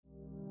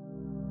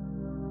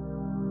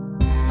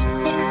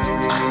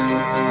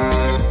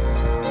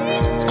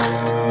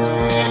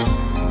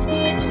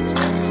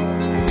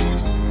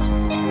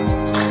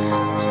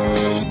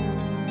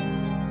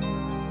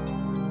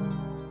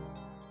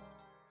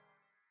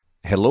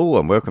Hello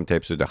and welcome to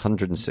episode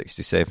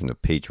 167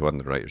 of Page One,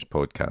 the Writers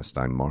Podcast.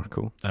 I'm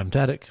Marco. I'm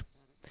Derek.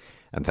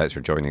 And thanks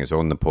for joining us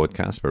on the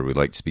podcast where we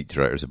like to speak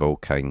to writers of all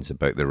kinds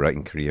about their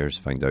writing careers,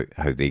 find out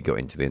how they got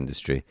into the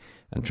industry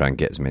and try and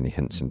get as many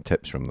hints and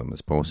tips from them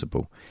as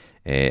possible.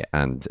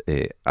 And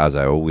as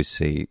I always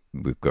say,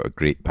 we've got a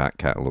great back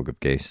catalogue of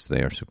guests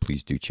there, so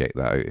please do check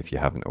that out if you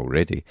haven't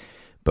already.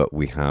 But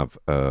we have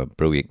a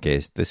brilliant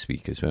guest this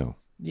week as well.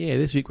 Yeah,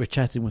 this week we're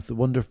chatting with the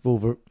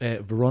wonderful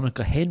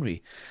Veronica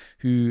Henry,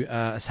 who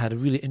has had a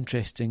really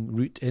interesting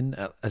route in,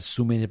 as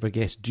so many of our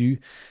guests do.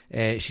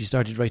 She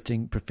started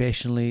writing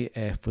professionally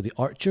for The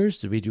Archers,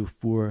 the Radio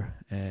 4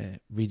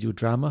 radio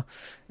drama,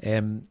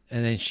 and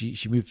then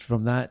she moved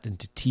from that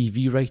into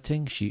TV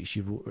writing.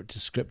 She wrote to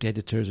script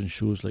editors on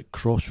shows like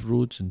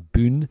Crossroads and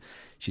Boone.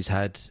 She's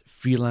had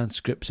freelance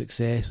script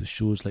success with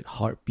shows like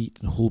Heartbeat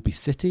and Holby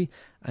City,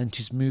 and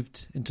she's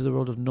moved into the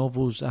world of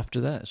novels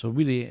after that. So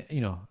really,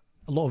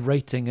 a lot of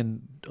writing and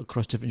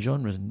across different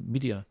genres and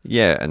media.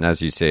 Yeah, and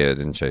as you say,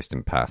 an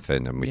interesting path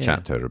in, and we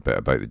chat to her a bit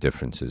about the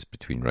differences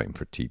between writing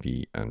for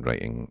TV and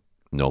writing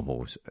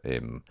novels.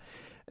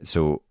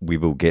 So we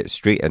will get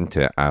straight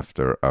into it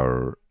after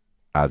our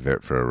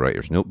advert for our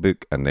writer's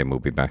notebook, and then we'll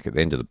be back at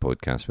the end of the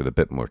podcast with a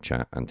bit more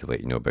chat and to let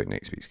you know about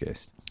next week's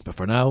guest. But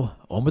for now,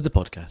 on with the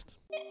podcast.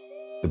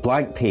 The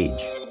blank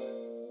page.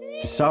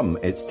 To some,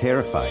 it's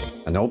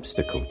terrifying, an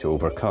obstacle to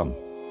overcome.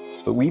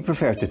 But we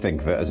prefer to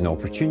think of it as an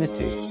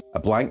opportunity, a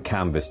blank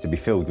canvas to be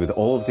filled with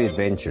all of the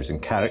adventures and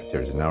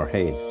characters in our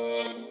head.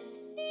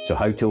 So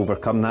how to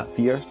overcome that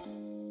fear?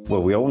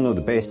 Well, we all know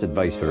the best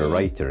advice for a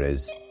writer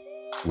is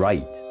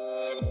write.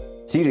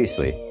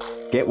 Seriously,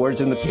 get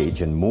words on the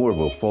page and more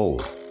will follow.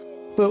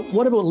 But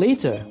what about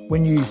later,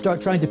 when you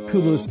start trying to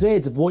pull those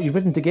threads of what you've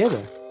written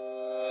together?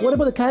 What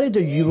about the character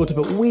you wrote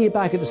about way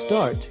back at the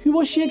start? Who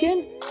was she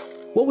again?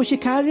 What was she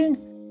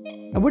carrying?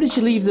 And where did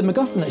she leave the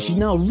MacGuffin that she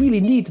now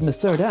really needs in the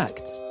third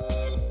act?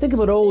 Think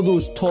about all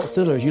those top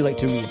thrillers you like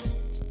to read,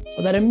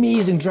 or that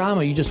amazing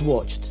drama you just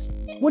watched.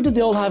 What did they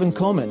all have in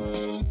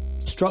common?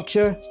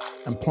 Structure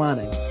and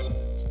planning.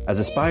 As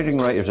aspiring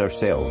writers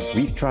ourselves,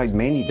 we've tried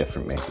many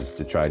different methods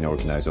to try and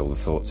organise all the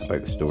thoughts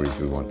about the stories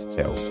we want to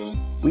tell.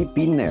 We've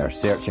been there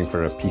searching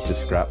for a piece of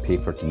scrap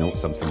paper to note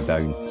something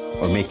down,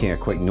 or making a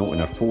quick note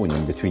on our phone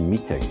in between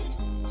meetings.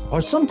 Or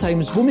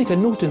sometimes we'll make a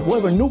note in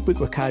whatever notebook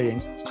we're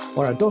carrying,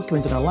 or a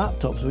document on our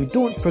laptop so we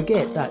don't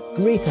forget that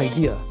great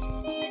idea.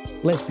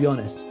 Let's be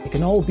honest, it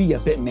can all be a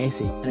bit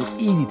messy and it's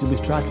easy to lose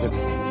track of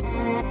everything.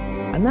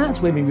 And that's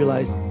when we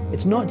realise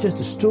it's not just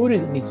the story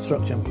that needs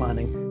structure and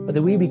planning, but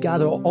the way we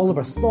gather all of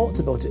our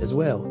thoughts about it as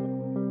well.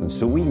 And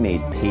so we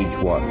made Page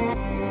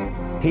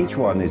One. Page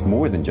One is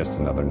more than just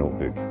another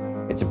notebook.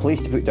 It's a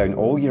place to put down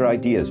all your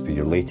ideas for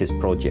your latest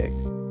project,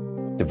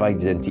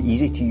 divided into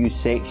easy-to-use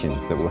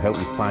sections that will help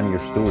you plan your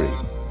story,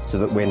 so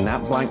that when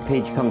that blank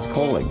page comes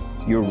calling,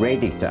 you're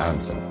ready to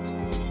answer.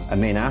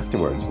 And then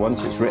afterwards,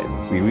 once it's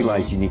written, we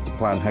realised you need to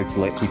plan how to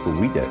let people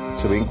read it,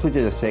 so we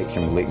included a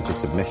section relating to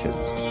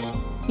submissions.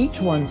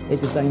 Each one is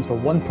designed for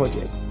one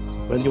project,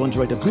 whether you want to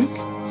write a book,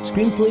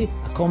 screenplay,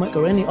 a comic,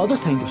 or any other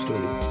kind of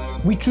story.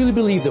 We truly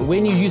believe that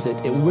when you use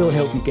it, it will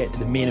help you get to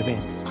the main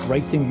event,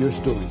 writing your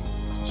story.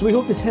 So we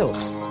hope this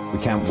helps. We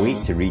can't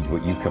wait to read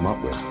what you come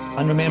up with.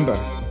 And remember,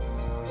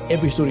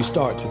 every story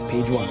starts with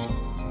page one.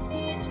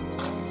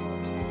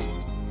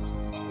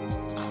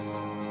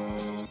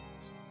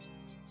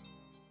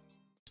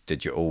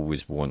 Did you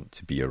always want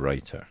to be a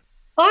writer?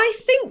 I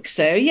think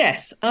so,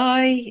 yes.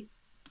 I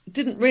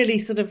didn't really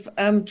sort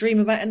of dream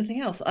about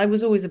anything else. I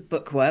was always a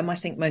bookworm. I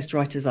think most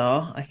writers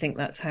are. I think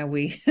that's how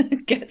we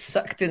get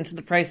sucked into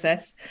the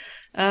process.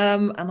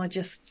 And I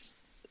just...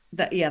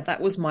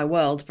 that was my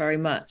world very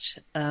much.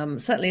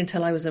 Certainly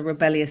until I was a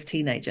rebellious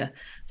teenager.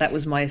 That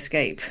was my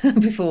escape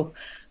before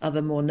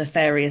other more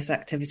nefarious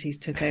activities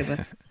took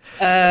over.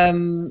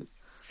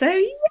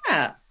 So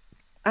yeah,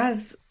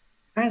 as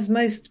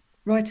most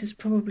writers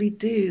probably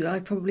do, I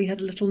probably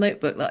had a little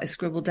notebook that I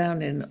scribbled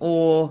down in,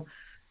 or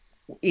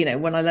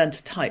when I learned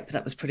to type,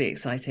 that was pretty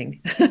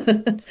exciting.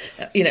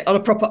 On a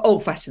proper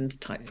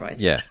old-fashioned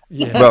typewriter.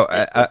 Yeah. Well,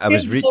 I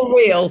was reading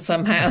real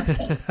somehow.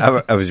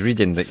 I was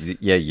reading that.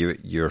 Yeah,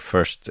 your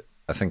first.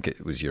 I think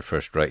it was your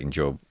first writing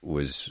job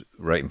was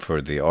writing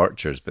for The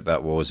Archers, but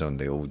that was on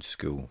the old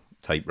school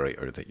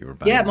typewriter that you were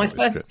banging. Yeah, my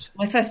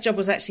first job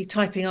was actually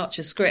typing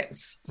Archer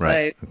scripts. So,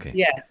 right. Okay.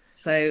 Yeah.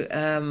 So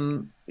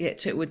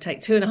it would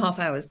take 2.5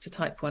 hours to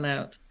type one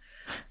out,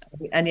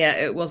 and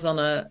it was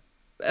on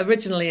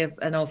originally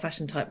an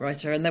old-fashioned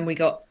typewriter, and then we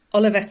got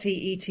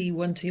Olivetti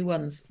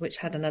ET121s, which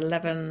had an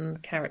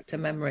 11-character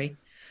memory.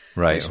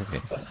 Right, okay.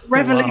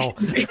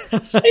 Revolutionary.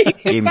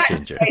 Game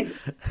changer.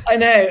 I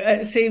know,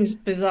 it seems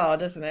bizarre,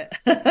 doesn't it?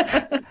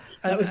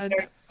 That was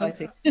very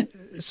exciting.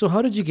 So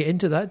how did you get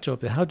into that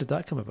job? How did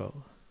that come about?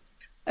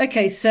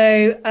 Okay,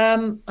 so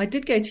I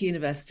did go to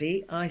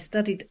university. I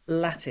studied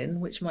Latin,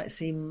 which might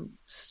seem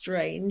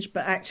strange,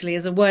 but actually,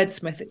 as a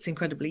wordsmith, it's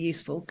incredibly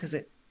useful because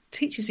it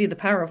teaches you the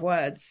power of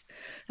words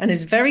and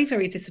is very,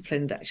 very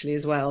disciplined, actually,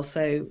 as well.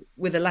 So,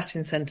 with a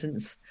Latin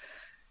sentence,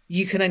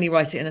 you can only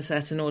write it in a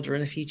certain order.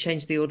 And if you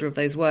change the order of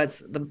those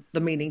words,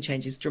 the meaning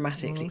changes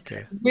dramatically. Okay.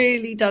 It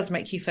really does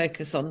make you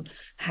focus on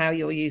how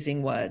you're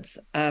using words.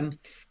 I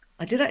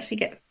did actually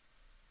get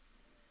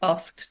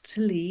asked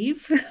to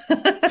leave.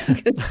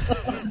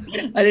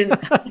 I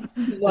didn't work.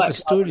 There's a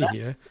story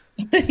here.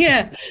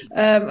 Yeah,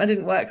 I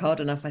didn't work hard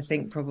enough. I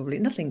think probably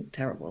nothing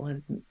terrible. I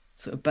didn't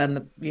sort of burn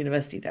the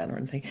university down or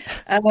anything.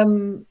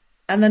 And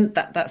then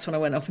that's when I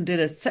went off and did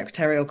a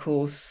secretarial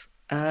course.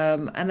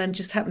 And then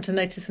just happened to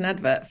notice an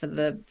advert for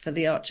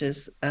the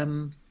Archers. I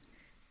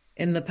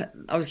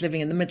was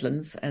living in the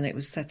Midlands, and it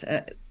was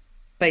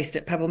based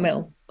at Pebble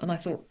Mill, and I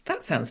thought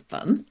that sounds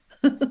fun.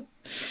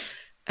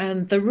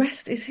 And the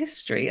rest is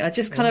history. I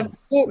just kind of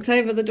walked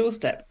over the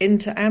doorstep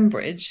into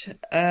Ambridge,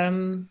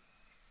 and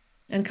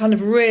kind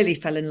of really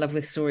fell in love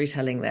with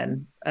storytelling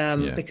then,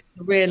 because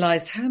I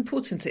realised how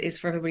important it is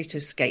for everybody to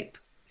escape,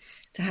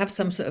 to have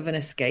some sort of an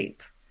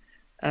escape.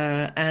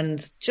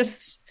 And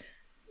just,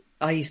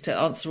 I used to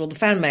answer all the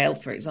fan mail,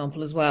 for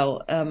example, as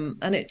well.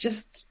 And it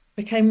just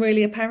became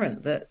really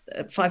apparent that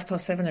at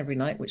 7:05 every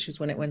night, which was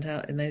when it went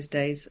out in those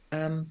days,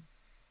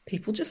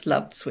 people just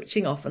loved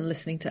switching off and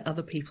listening to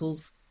other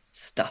people's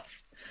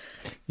stuff.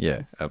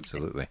 Yeah,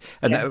 absolutely.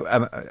 And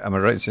am I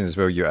right in saying as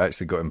well, you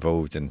actually got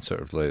involved in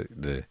sort of like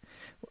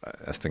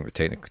I think the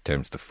technical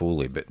term's the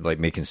Foley, but like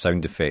making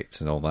sound effects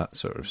and all that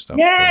sort of stuff?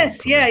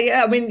 Yes,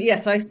 yeah. I mean,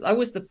 yes, I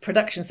was the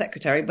production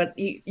secretary, but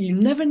you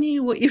never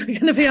knew what you were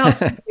going to be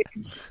asked to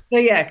do. So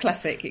yeah,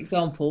 classic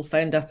example,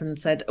 phoned up and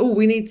said, oh,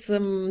 we need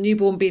some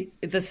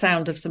the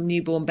sound of some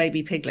newborn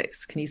baby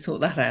piglets. Can you sort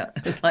that out?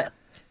 I was like,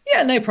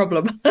 yeah, no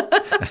problem.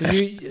 So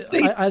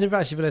I never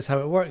actually realised how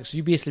it works. So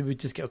you basically would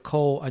just get a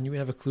call and you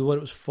wouldn't have a clue what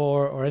it was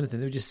for or anything.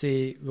 They would just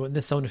say, we want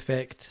this sound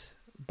effect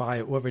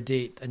by whatever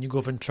date, and you go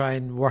over and try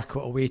and work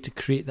out a way to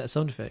create that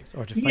sound effect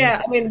or to find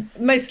it. I mean,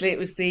 mostly it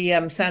was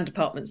the sound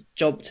department's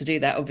job to do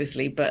that,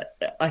 obviously, but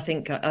I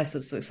think I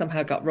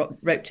somehow got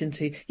roped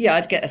into,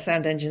 I'd get a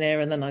sound engineer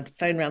and then I'd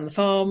phone around the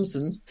farms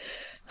and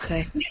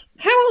say,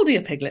 how old are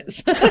your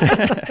piglets?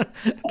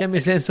 Get me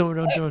send someone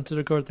around to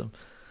record them.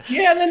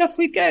 Yeah, and then off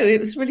we'd go. It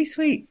was really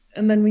sweet.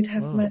 And then we'd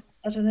have,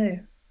 I don't know,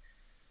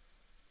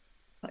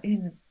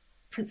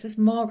 Princess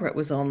Margaret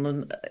was on,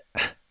 and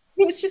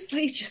it was just,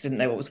 you just didn't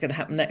know what was going to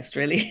happen next,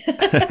 really.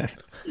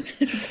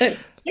 So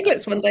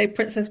piglets one day,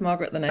 Princess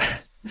Margaret the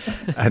next.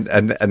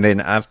 and then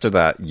after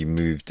that, you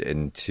moved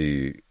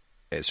into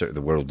sort of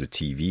the world of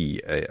TV.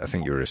 I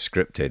think you were a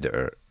script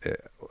editor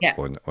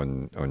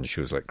on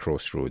shows like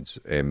Crossroads.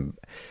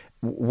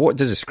 What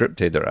does a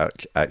script editor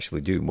actually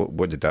do?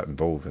 What did that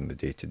involve in the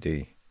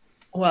day-to-day?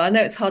 Well, I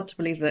know it's hard to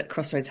believe that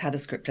Crossroads had a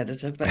script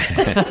editor, but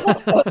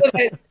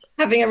it's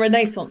having a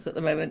renaissance at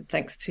the moment,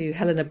 thanks to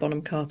Helena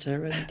Bonham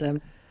Carter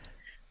and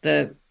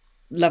the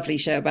lovely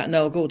show about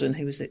Noel Gordon,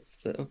 who was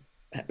its sort of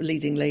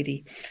leading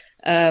lady.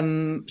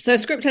 So a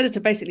script editor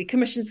basically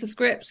commissions the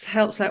scripts,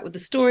 helps out with the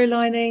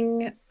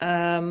storylining,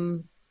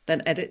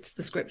 then edits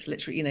the scripts,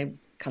 literally,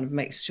 kind of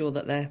makes sure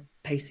that they're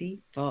pacey,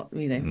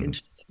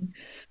 interesting,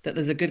 that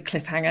there's a good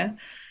cliffhanger.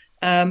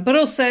 But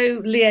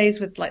also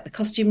liaise with like the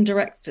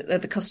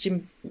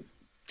costume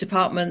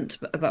department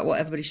about what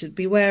everybody should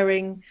be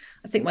wearing.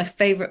 I think my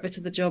favourite bit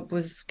of the job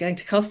was going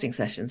to casting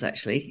sessions,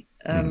 actually.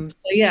 So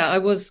I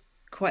was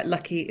quite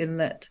lucky in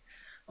that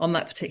on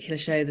that particular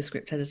show, the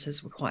script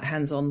editors were quite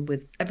hands-on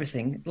with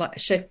everything, like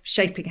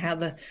shaping how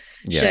the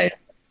show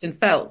looked and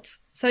felt.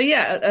 So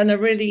and a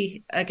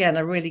really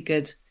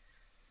good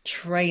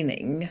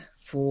training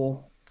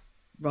for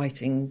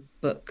writing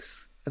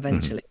books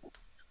eventually.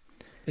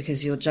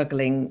 Because you're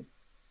juggling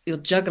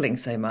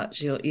so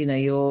much.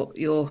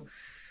 You're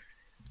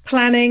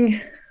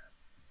planning,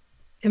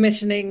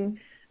 commissioning,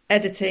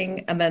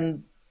 editing, and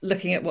then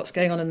looking at what's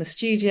going on in the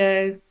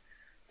studio,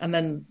 and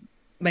then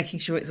making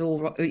sure it's all,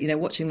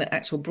 watching the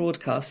actual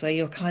broadcast. So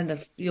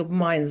your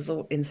mind's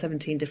all in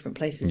 17 different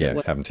places.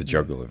 Yeah, having to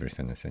juggle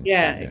everything essentially.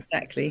 Yeah,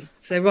 exactly.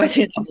 So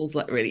writing a novel's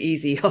like really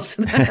easy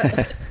after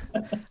that.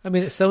 I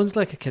mean, it sounds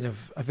like a kind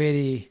of a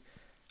very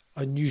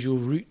unusual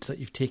route that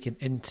you've taken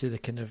into the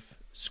kind of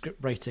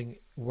script writing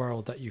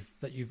world that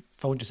you've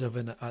found yourself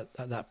in at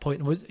that point.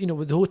 And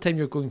with the whole time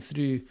you're going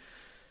through,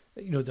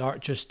 the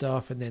Archer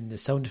stuff and then the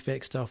sound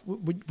effects stuff,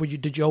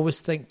 did you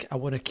always think, I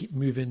want to keep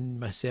moving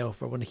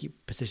myself, or I want to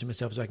keep positioning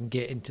myself so I can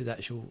get into the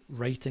actual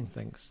writing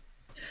things?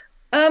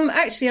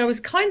 Actually, I was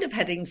kind of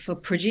heading for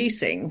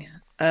producing,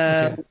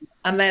 and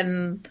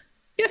then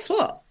guess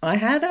what? I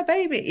had a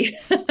baby.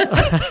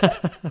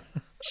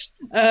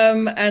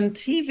 And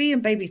TV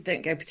and babies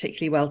don't go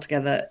particularly well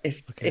together.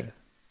 If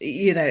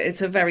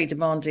it's a very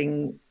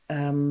demanding.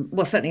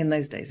 Certainly in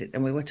those days,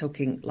 and we were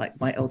talking like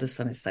my oldest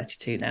son is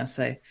 32 now,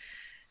 so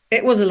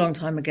it was a long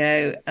time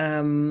ago.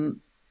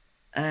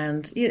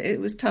 And it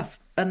was tough.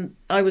 And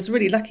I was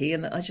really lucky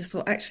in that I just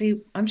thought,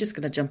 actually, I'm just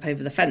going to jump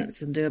over the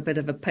fence and do a bit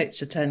of a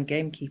poacher turned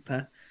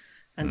gamekeeper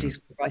and do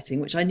script writing,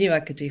 which I knew I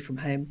could do from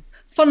home.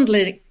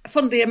 Fondly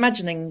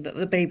imagining that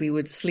the baby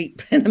would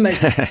sleep in a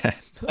motor,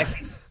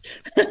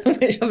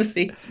 which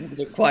obviously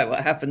isn't quite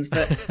what happens.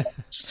 But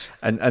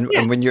and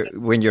when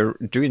you're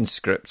doing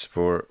scripts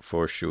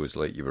for shows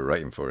like you were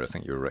writing for, I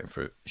think you were writing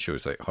for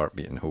shows like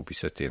Heartbeat and Holby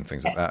City and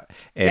things like that.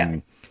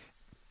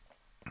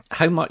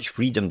 How much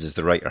freedom does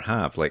the writer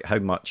have? Like, how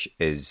much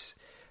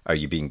are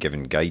you being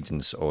given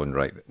guidance on,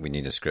 right, we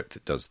need a script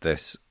that does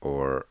this,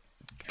 or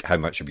how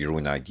much of your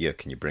own idea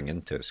can you bring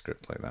into a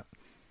script like that?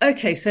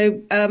 Okay,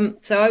 so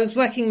I was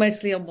working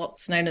mostly on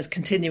what's known as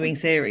continuing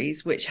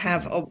series, which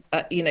have,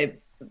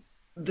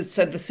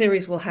 the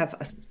series will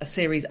have a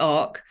series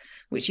arc,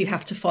 which you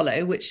have to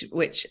follow,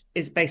 which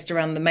is based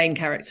around the main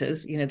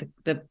characters,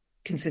 the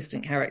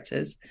consistent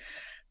characters.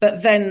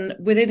 But then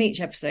within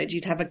each episode,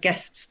 you'd have a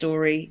guest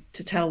story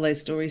to tell those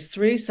stories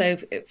through. So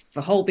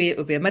for Holby, it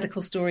would be a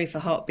medical story. For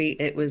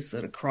Heartbeat, it was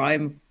sort of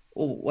crime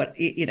or what,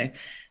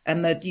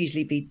 and there'd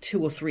usually be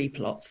 2 or 3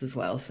 plots as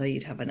well. So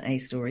you'd have an A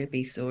story, a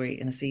B story,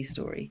 and a C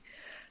story.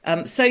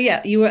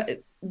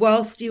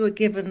 Whilst you were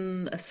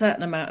given a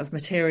certain amount of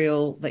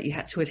material that you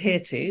had to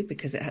adhere to,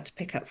 because it had to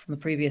pick up from the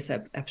previous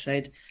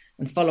episode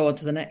and follow on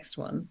to the next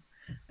one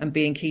and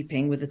be in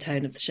keeping with the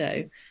tone of the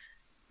show,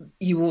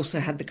 you also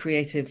had the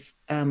creative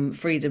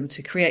freedom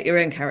to create your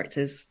own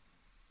characters,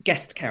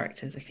 guest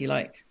characters, if you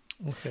like.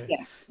 Okay.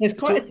 Yeah, so it's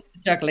quite a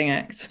juggling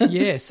act.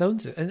 Yeah,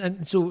 sounds it.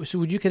 And so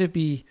would you kind of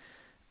be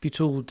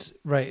told,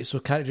 right, so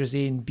characters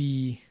A and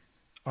B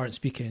aren't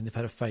speaking, they've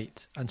had a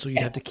fight, and so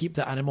you'd have to keep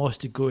that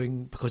animosity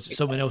going because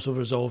someone else will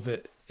resolve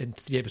it in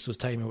 3 episodes'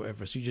 time or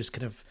whatever. So you just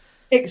kind of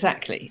keep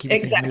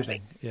things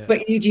moving. Yeah.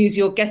 But you'd use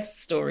your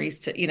guest stories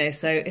to,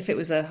 so if it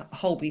was a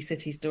Holby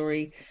City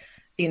story,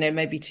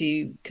 maybe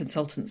 2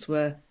 consultants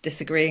were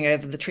disagreeing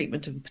over the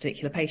treatment of a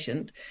particular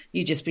patient,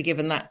 you'd just be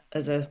given that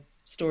as a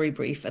story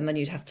brief, and then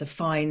you'd have to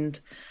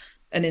find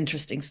an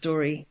interesting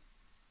story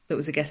that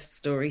was a guest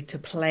story to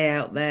play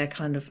out their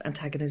kind of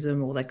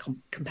antagonism or their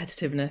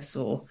competitiveness,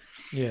 or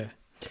the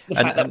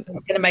fact that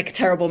one's going to make a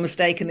terrible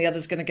mistake and the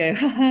other's going to go,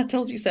 "Ha,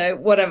 told you so,"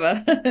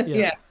 whatever.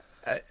 Yeah.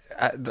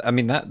 I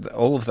mean, that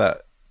all of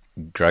that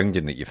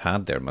grounding that you've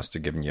had there must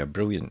have given you a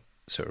brilliant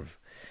sort of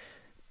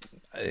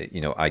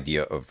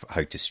idea of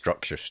how to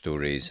structure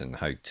stories and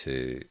how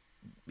to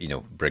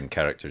bring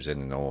characters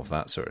in and all of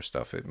that sort of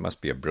stuff. It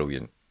must be a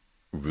brilliant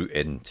route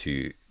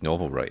into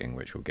novel writing,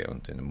 which we'll get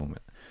onto in a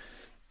moment.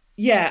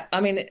 Yeah,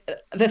 I mean,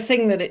 the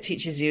thing that it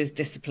teaches you is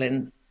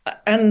discipline.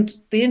 And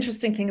the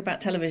interesting thing about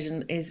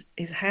television is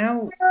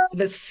how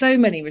there's so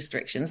many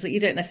restrictions that you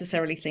don't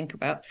necessarily think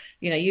about.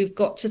 You've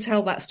got to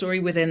tell that story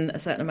within a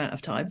certain amount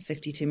of time,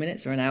 52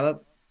 minutes or an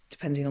hour,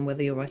 depending on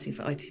whether you're writing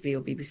for ITV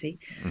or BBC.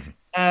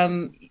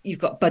 Mm-hmm. You've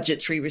got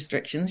budgetary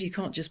restrictions. You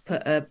can't just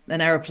put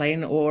an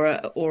aeroplane or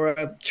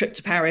a trip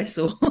to Paris,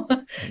 or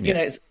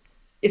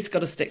it's got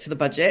to stick to the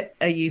budget.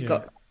 You've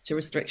got to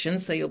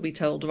restrictions, so you'll be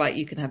told, right,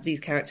 you can have these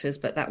characters,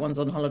 but that one's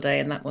on holiday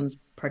and that one's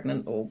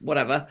pregnant or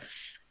whatever.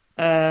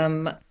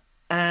 And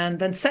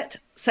then set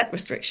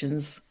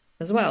restrictions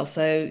as well.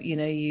 So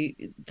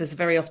there's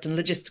very often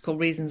logistical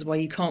reasons why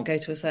you can't go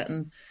to a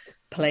certain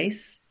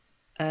place.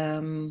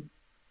 And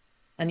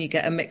you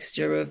get a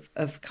mixture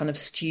of kind of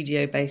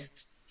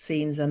studio-based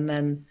scenes and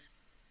then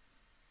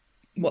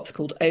what's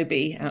called OB,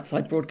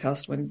 outside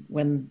broadcast,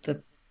 when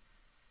the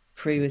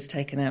crew is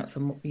taken out.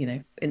 Some,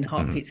 in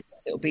Heartbeats,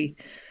 it'll be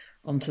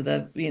onto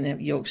the,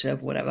 Yorkshire,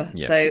 whatever.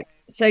 Yeah.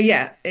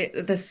 So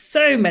there's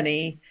so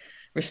many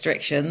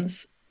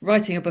restrictions.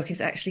 Writing a book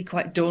is actually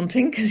quite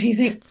daunting because you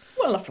think,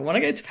 well, if I want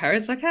to go to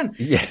Paris, I can.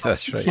 Yeah,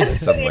 that's right. Yeah,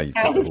 suddenly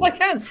I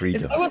can.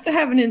 Freedom. If I want to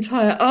have an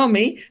entire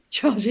army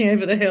charging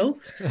over the hill,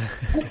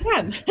 I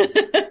can.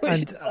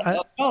 Which is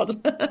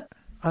odd.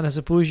 And I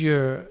suppose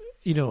you're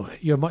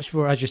much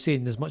more, as you're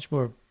saying, there's much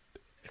more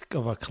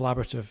of a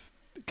collaborative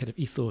kind of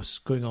ethos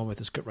going on with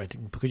the script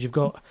writing, because you've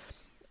got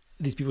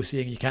these people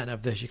saying you can't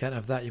have this, you can't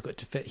have that, you've got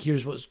to fit,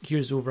 here's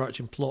the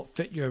overarching plot,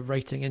 fit your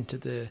writing into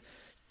the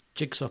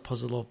jigsaw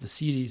puzzle of the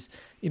series.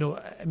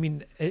 I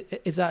mean,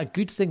 is that a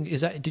good thing?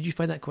 Did you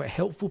find that quite a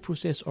helpful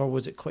process, or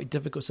was it quite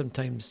difficult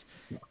sometimes?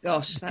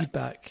 Gosh, the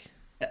feedback.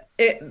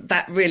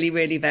 That really,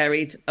 really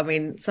varied. I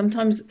mean,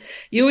 sometimes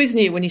you always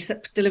knew when you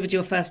delivered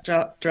your first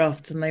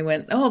draft and they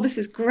went, "Oh, this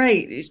is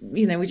great.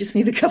 We just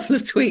need a couple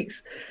of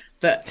tweaks,"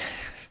 but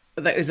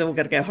that was all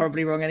going to go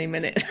horribly wrong any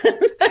minute.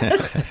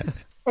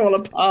 Fall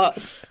apart.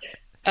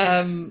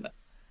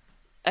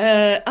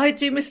 I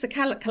do miss the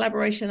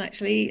collaboration,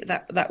 actually.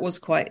 That was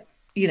quite,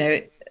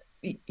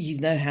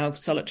 how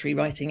solitary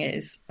writing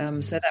is.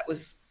 So that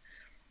was,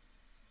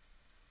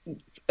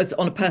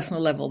 on a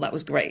personal level, that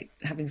was great,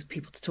 having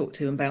people to talk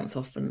to and bounce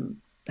off and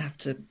have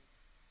to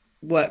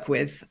work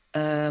with.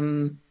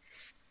 But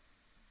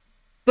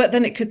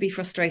then it could be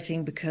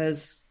frustrating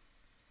because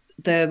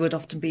there would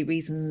often be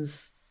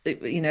reasons,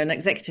 an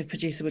executive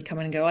producer would come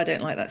in and go, "I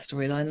don't like that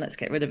storyline, let's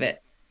get rid of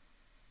it."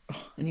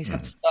 And you'd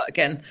have to start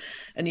again,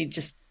 and you'd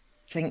just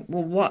think,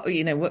 well, what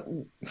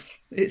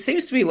it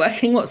seems to be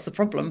working. What's the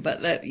problem?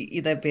 But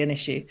there'd be an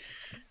issue.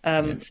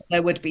 So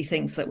there would be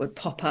things that would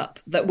pop up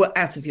that were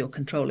out of your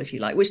control, if you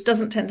like, which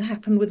doesn't tend to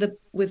happen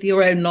with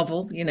your own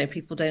novel.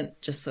 People don't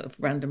just sort of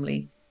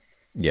randomly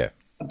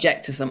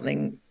object to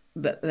something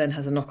that then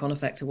has a knock-on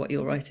effect of what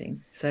you're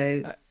writing.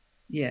 So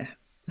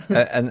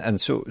and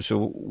so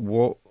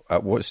what,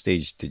 at what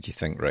stage did you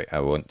think, right,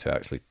 I want to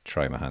actually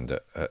try my hand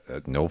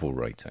at novel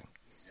writing?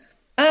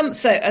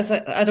 So as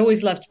I'd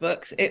always loved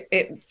books,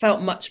 it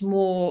felt much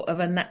more of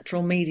a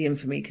natural medium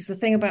for me, because the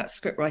thing about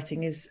script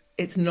writing is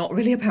it's not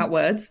really about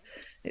words,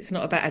 it's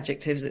not about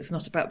adjectives, it's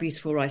not about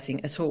beautiful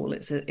writing at all.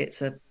 It's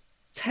a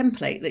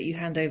template that you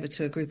hand over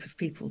to a group of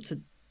people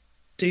to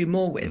do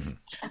more with.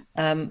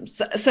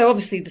 So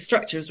obviously the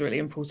structure is really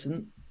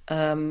important,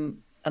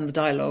 and the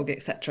dialogue,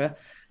 etc.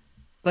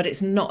 But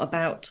it's not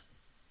about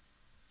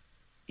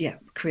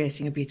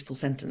creating a beautiful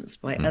sentence,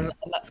 right? And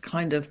that's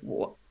kind of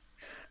what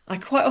I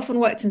quite often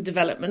worked in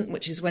development,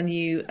 which is when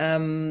you're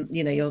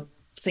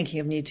thinking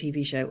of new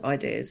TV show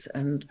ideas,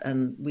 and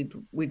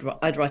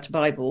I'd write a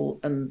Bible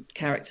and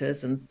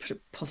characters and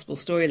possible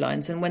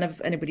storylines, and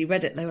whenever anybody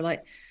read it, they were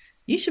like,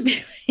 "You should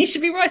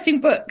be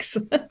writing books."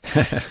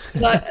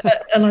 and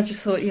I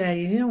just thought,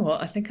 you know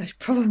what? I think I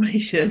probably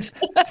should.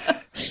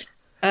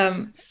 So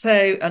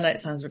I know it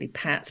sounds really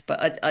pat,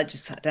 but I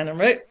just sat down and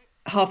wrote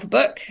half a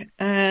book,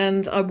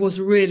 and I was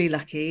really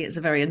lucky. It's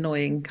a very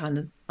annoying, kind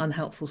of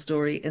unhelpful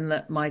story in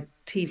that my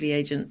TV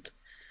agent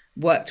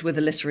worked with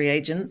a literary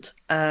agent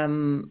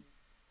and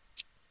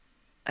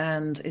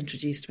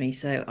introduced me.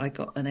 So I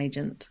got an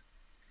agent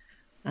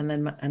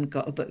and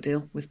got a book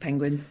deal with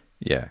Penguin.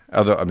 Yeah,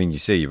 although, I mean, you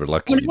say you were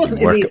lucky. Well,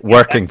 you've been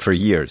working for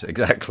years,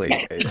 exactly.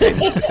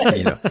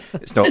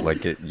 It's not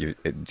like it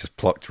just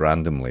plucked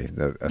randomly.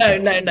 No. You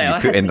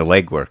put in the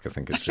legwork, I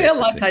think. I feel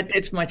like I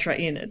did my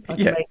training. I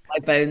made my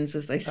bones,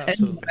 as they say.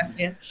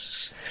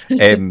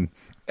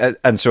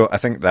 And so I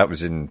think that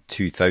was in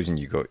 2000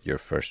 you got your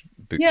first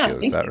book deal,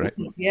 is that right?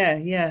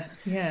 Yeah.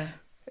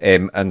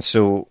 And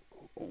so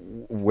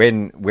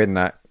when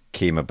that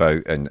came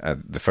about, and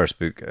the first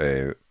book,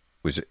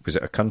 was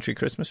it A Country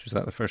Christmas? Was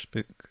that the first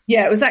book?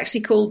 Yeah, it was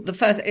actually called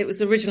it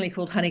was originally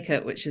called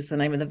Honeycote, which is the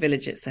name of the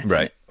village it's set in.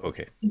 Right,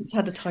 okay. It's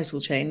had a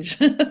title change,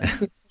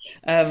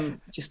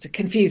 just to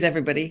confuse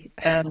everybody.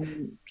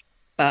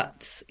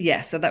 But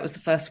yeah, so that was the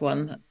first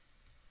one.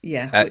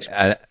 Yeah.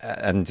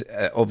 And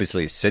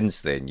obviously since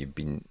then you've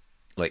been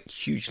like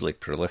hugely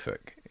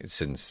prolific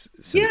since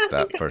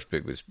that first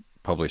book was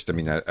published. I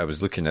mean, I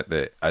was looking at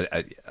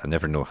I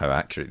never know how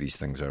accurate these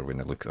things are when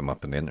I look them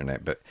up on the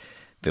internet, but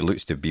there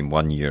looks to have been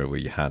 1 year where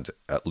you had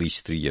at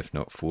least 3, if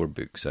not 4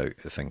 books out,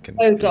 I think.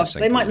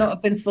 They might not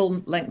have been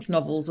full-length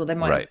novels, or they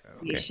might have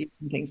been issues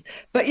and things.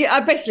 But yeah,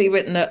 I've basically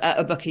written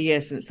a book a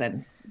year since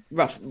then,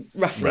 roughly.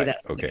 Right,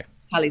 that okay.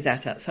 Tallies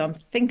out at. So I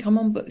think I'm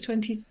on book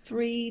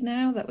 23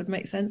 now. That would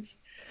make sense.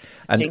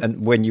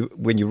 And when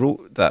you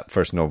wrote that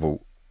first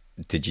novel,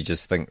 did you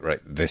just think, right,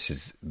 this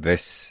is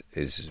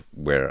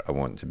where I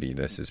want to be,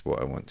 this is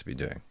what I want to be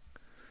doing?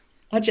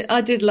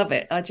 I did love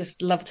it. I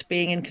just loved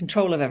being in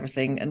control of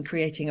everything and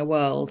creating a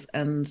world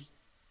and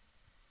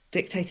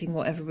dictating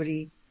what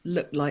everybody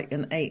looked like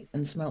and ate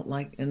and smelt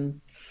like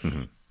and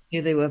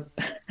who they were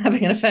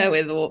having an affair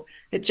with, or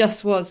it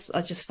just was.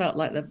 I just felt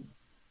like the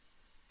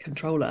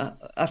controller.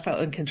 I felt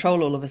in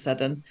control all of a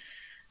sudden,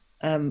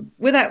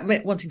 without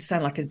wanting to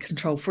sound like a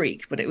control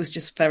freak, but it was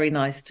just very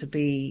nice to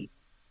be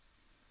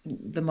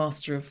the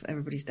master of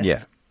everybody's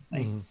destiny.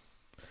 Yeah.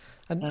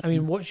 And I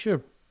mean, what's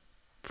your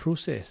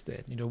process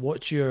then?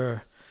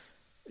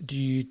 Do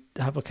you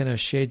have a kind of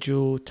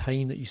schedule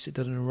time that you sit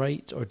down and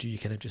write, or do you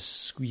kind of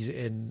just squeeze it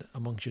in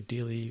amongst your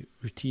daily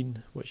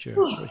routine? What's your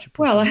process?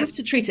 Well, I have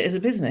to treat it as a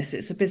business.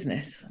 It's a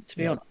business, to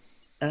be honest.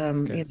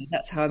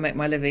 That's how I make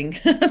my living.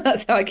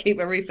 That's how I keep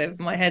a roof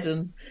over my head.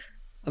 And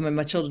I mean,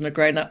 my children are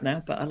grown up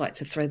now, but I like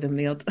to throw them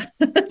the odd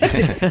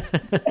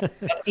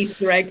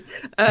Easter egg.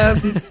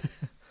 And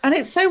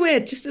it's so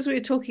weird. Just as we were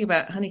talking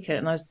about Honeycote,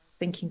 and I was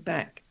thinking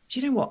back, do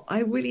you know what? I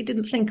really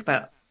didn't think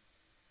about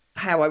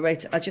how I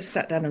wrote it. I just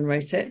sat down and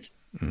wrote it.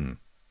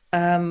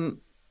 And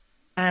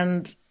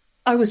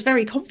I was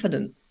very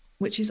confident,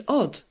 which is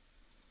odd,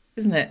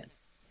 isn't it?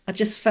 I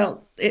just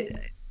felt it.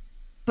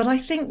 But I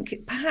think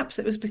perhaps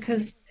it was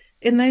because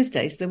in those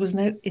days there was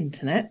no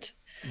internet.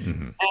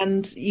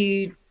 And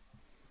you,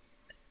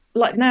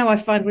 like now I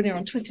find when you're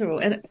on Twitter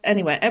or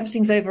anywhere,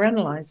 everything's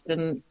overanalyzed.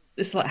 And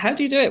it's like, how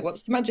do you do it?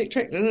 What's the magic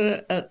trick?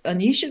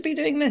 And you should be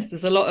doing this.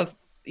 There's a lot of,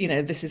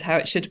 this is how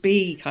it should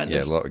be kind of.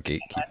 Yeah, a lot of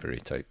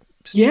gatekeepery type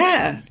stuff.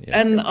 Yeah.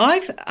 And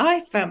I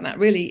found that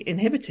really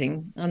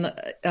inhibiting. And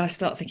I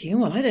start thinking,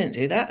 well, I don't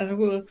do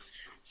that.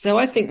 So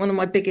I think one of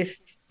my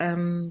biggest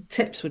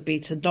tips would be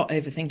to not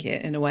overthink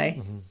it in a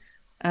way.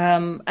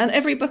 And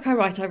every book I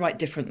write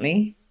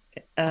differently.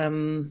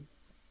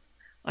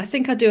 I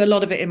think I do a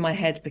lot of it in my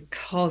head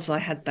because I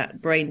had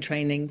that brain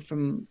training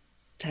from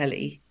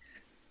telly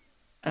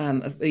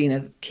of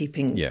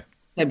keeping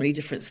so many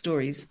different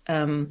stories.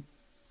 And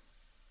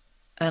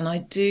I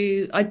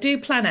do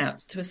plan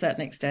out to a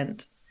certain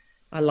extent.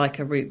 I like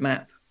a route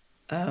map.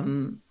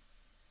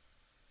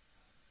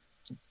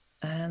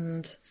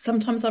 And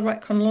sometimes I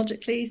write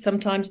chronologically.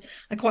 Sometimes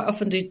I quite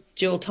often do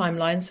dual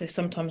timelines. So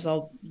sometimes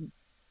I'll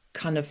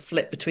kind of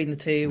flip between the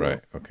two.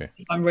 Right. Okay.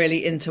 If I'm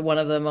really into one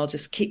of them, I'll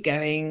just keep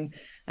going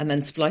and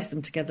then splice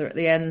them together at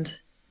the end.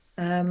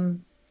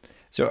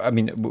 So, I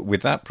mean,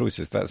 with that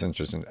process, that's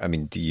interesting. I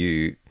mean, do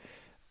you,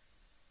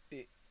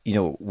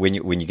 when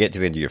you get to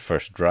the end of your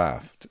first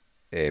draft,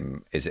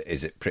 is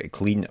it pretty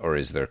clean, or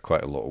is there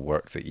quite a lot of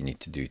work that you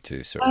need to do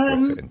to sort of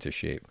whip it into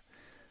shape?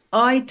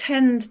 I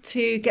tend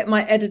to get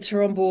my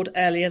editor on board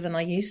earlier than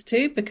I used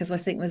to, because I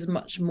think there's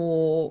much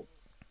more.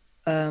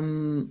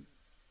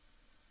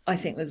 I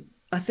think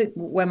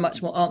we're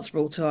much more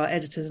answerable to our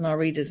editors and our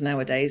readers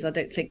nowadays. I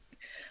think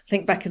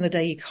back in the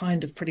day you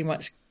kind of pretty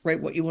much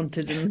wrote what you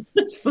wanted and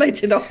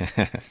floated off.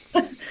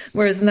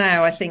 Whereas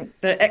now I think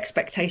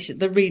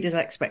the reader's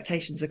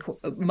expectations are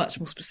much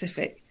more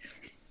specific,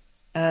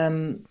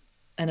 and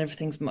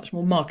everything's much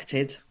more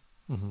marketed.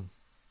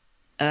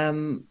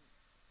 Mm-hmm.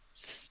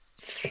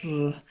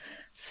 So,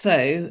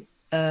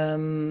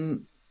 I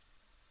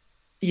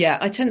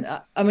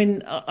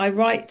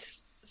write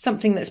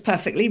something that's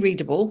perfectly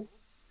readable,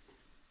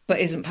 but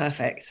isn't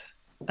perfect.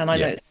 And I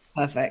know it's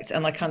perfect.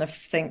 And I kind of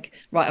think,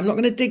 right, I'm not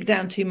going to dig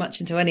down too much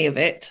into any of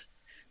it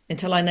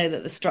until I know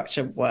that the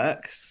structure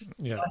works.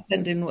 Yeah. So I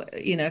send in,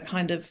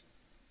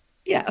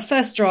 a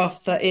first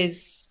draft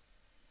there's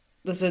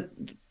a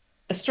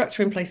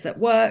structure in place that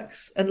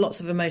works, and lots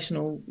of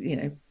emotional,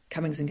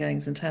 comings and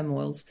goings and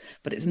turmoils,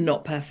 but it's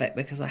not perfect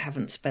because I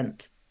haven't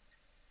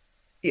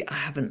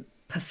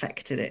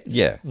perfected it.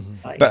 Yeah.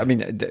 Mm-hmm. But I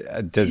mean,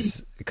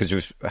 because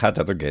we've had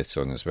other guests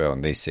on as well,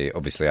 and they say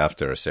obviously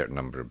after a certain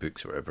number of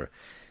books or whatever,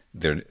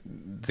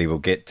 they will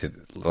get to,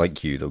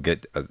 like you, they'll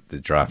get the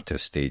draft to a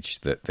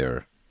stage that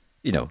they're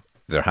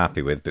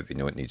happy with, but they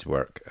know it needs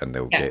work, and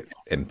they'll get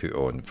input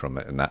on from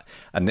it,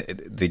 and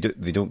they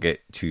don't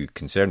get too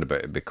concerned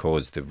about it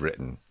because they've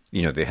written,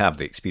 they have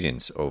the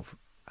experience of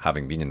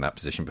having been in that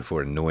position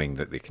before and knowing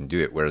that they can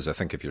do it. Whereas I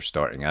think if you're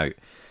starting out,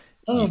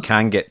 you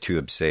can get too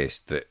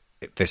obsessed that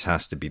this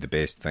has to be the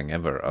best thing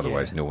ever,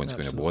 otherwise no one's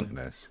going to want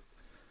this.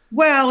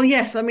 Well,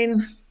 yes, I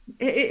mean,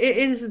 it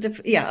is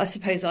I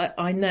suppose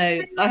I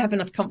know, I have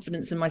enough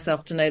confidence in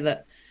myself to know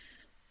that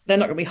they're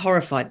not going to be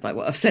horrified by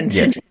what I've sent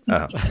in.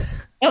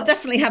 I'll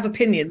definitely have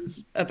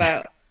opinions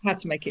about how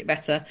to make it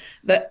better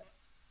that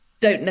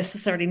don't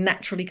necessarily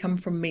naturally come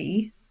from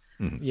me.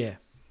 Mm-hmm. Yeah.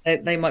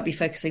 They might be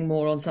focusing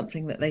more on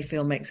something that they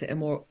feel makes it a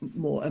more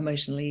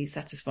emotionally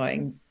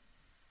satisfying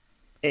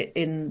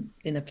in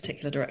a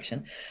particular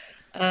direction.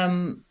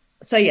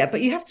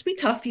 But you have to be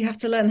tough. You have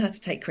to learn how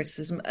to take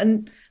criticism.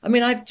 And I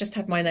mean, I've just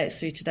had my notes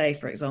through today,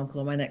 for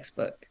example, on my next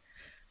book,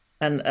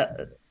 and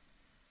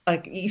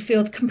you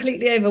feel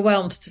completely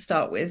overwhelmed to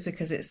start with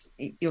because it's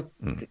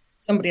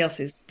somebody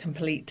else's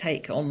complete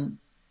take on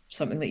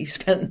something that you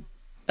spent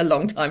a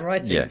long time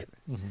writing. Yeah.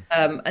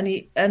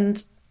 Mm-hmm.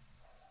 And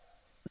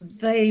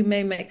they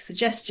may make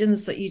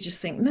suggestions that you just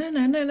think, no.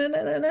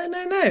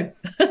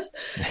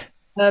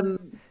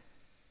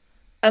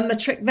 And the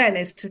trick then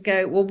is to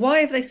go, well, why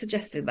have they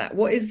suggested that?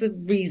 What is the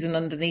reason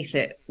underneath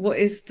it? What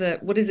is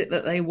it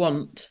that they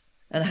want?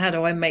 And how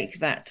do I make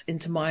that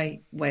into my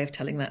way of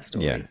telling that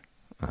story? Yeah.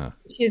 Uh-huh.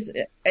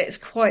 It's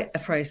quite a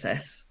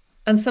process.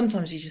 And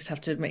sometimes you just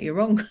have to admit you're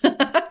wrong.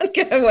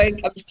 Get away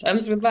and come to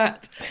terms with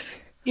that.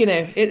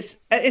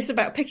 It's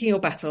about picking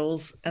your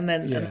battles and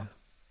then,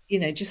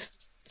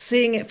 just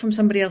seeing it from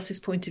somebody else's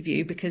point of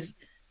view, because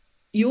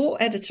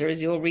your editor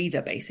is your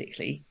reader,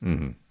 basically.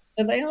 Mm-hmm.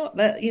 So they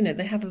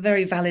have a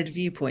very valid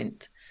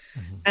viewpoint,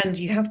 mm-hmm. and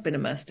you have been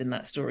immersed in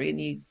that story,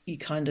 and you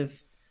kind of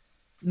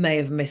may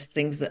have missed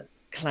things that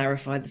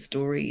clarify the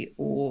story,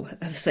 or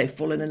have so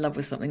fallen in love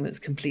with something that's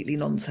completely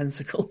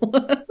nonsensical.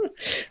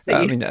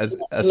 I mean,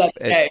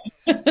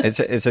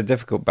 it's a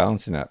difficult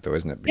balancing act, though,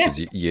 isn't it? Because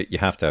you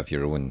have to have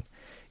your own,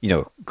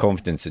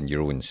 confidence in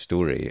your own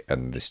story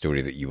and the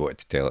story that you wanted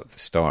to tell at the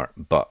start.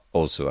 But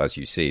also, as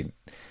you say,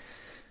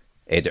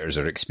 editors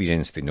are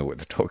experienced; they know what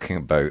they're talking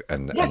about,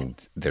 and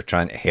they're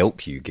trying to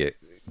help you get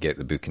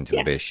the book into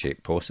the best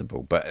shape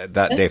possible. But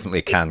that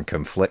definitely can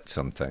conflict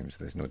sometimes.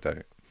 There's no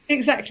doubt.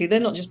 Exactly, they're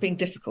not just being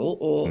difficult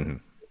or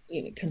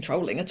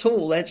controlling at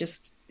all. They're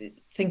just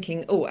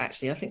thinking, "Oh,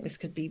 actually, I think this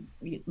could be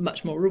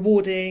much more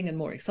rewarding and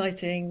more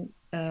exciting."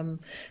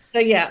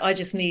 I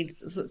just need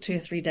 2 or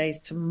 3 days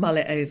to mull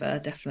it over,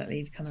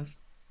 definitely, kind of.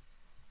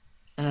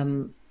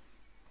 And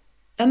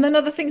then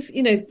other things,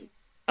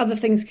 other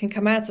things can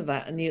come out of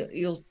that, and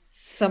you'll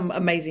some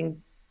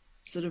amazing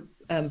sort of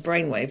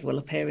brainwave will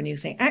appear, and you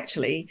think,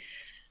 actually,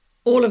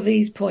 all of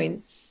these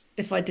points,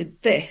 if I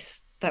did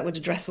this, that would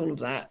address all of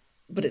that.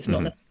 But it's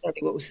not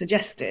necessarily what was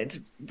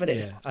suggested. But I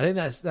think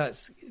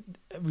that's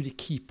a really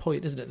key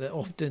point, isn't it? That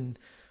often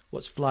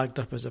what's flagged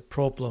up as a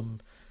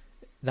problem,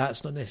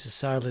 that's not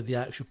necessarily the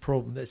actual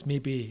problem. That's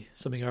maybe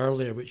something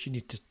earlier which you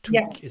need to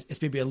tweak.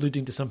 It's maybe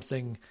alluding to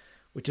something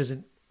which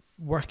isn't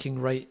working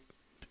right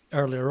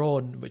earlier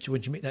on, which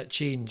when you make that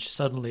change,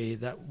 suddenly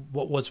that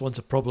what was once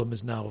a problem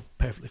is now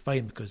perfectly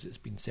fine because it's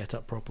been set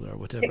up properly or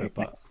whatever.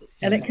 Exactly. But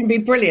and it can be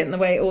brilliant the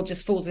way it all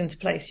just falls into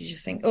place. You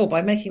just think, oh,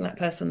 by making that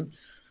person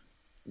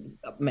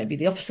maybe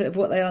the opposite of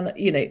what they are,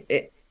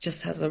 it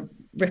just has a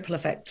ripple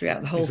effect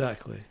throughout the whole.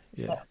 Exactly.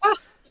 Yeah. Like,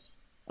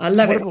 I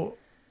love it.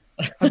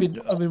 I mean,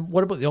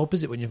 what about the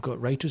opposite when you've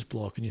got writer's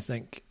block and you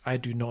think, I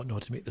do not know how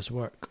to make this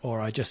work, or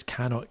I just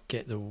cannot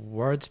get the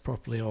words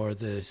properly, or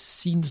the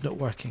scene's not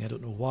working, I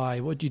don't know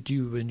why. What do you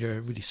do when you're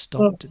really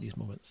stumped at these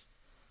moments?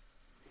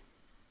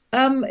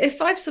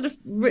 If I've sort of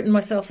written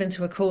myself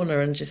into a corner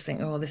and just think,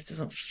 oh, this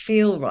doesn't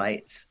feel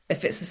right,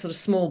 if it's a sort of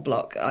small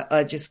block,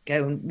 I just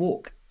go and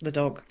walk the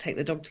dog, take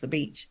the dog to the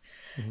beach,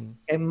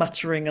 go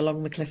muttering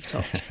along the cliff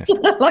tops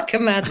like a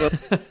mad woman,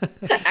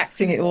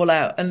 acting it all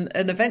out, and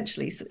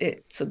eventually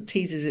it sort of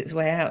teases its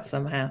way out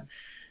somehow.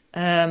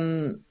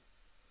 And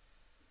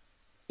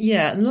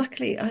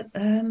luckily,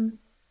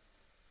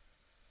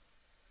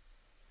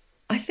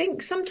 I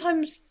think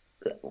sometimes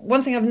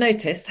one thing I've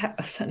noticed,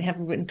 I certainly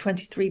haven't written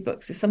 23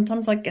 books, is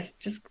sometimes I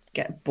just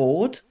get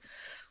bored.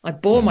 I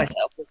bore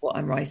myself with what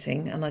I'm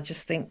writing, and I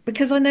just think,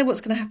 because I know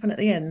what's going to happen at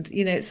the end,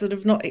 it's sort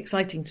of not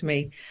exciting to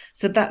me.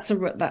 So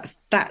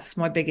that's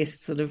my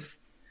biggest sort of,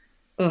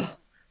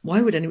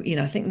 why would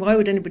why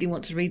would anybody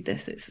want to read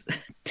this? It's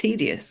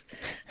tedious.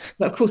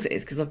 But of course it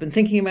is, because I've been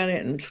thinking about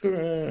it,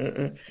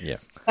 and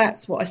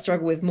that's what I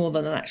struggle with more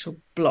than an actual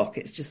block.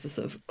 It's just a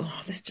sort of,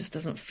 this just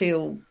doesn't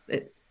feel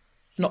it.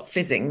 It's not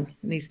fizzing.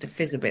 It needs to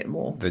fizz a bit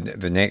more.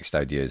 The next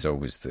idea is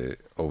always the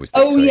oh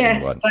exciting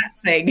yes, one. that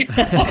thing.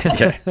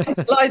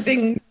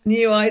 Analyzing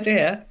new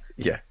idea.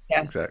 Yeah,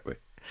 exactly.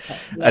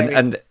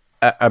 And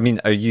I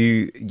mean, are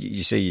you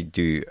say you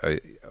do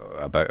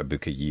about a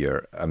book a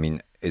year? I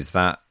mean, does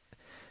that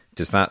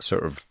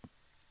sort of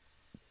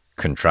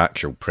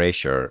contractual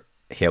pressure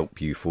help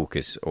you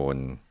focus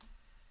on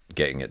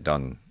getting it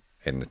done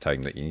in the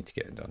time that you need to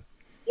get it done?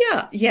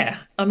 Yeah.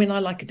 I mean, I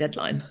like a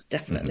deadline,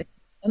 definitely.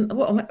 And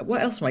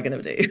what else am I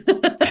going to do?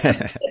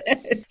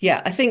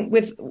 Yeah, I think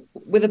with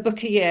a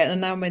book a year, and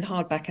now I'm in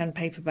hardback and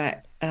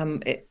paperback,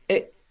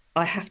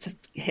 I have to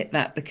hit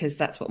that because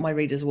that's what my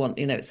readers want.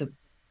 It's a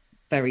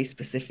very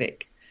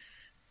specific,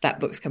 that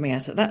book's coming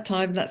out at that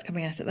time, that's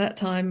coming out at that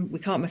time. We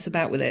can't mess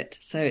about with it.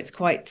 So it's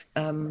quite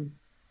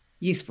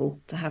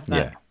useful to have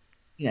that.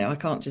 Yeah. I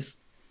can't just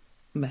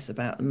mess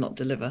about and not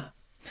deliver.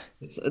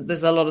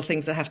 There's a lot of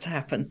things that have to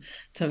happen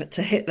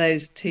to hit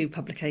those 2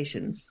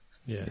 publications.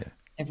 Yeah.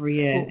 Every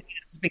year.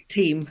 It's a big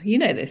team.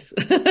 This.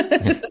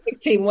 It's a big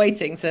team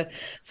waiting to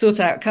sort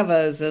out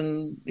covers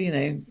and,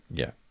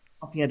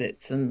 copy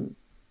edits and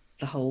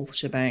the whole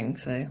shebang.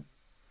 So,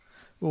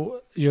 well,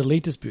 your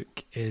latest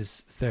book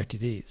is 30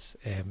 Days.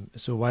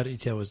 So why don't you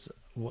tell us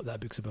what that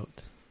book's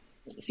about?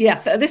 Yeah,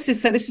 this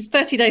is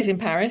 30 Days in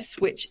Paris,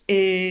 which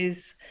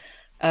is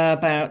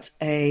about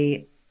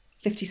a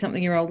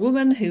 50-something-year-old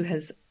woman who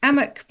has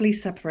amicably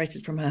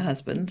separated from her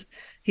husband.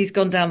 He's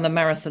gone down the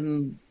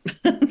marathon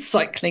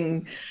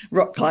cycling,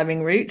 rock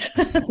climbing route.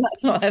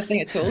 That's not her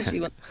thing at all. She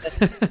wants to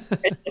go to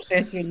the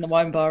theatre in the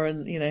wine bar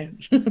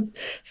and,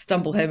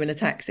 stumble home in a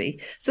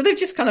taxi. So they've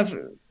just kind of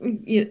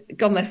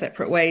gone their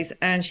separate ways.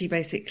 And she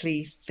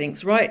basically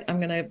thinks, right, I'm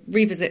going to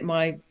revisit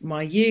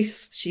my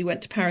youth. She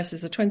went to Paris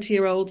as a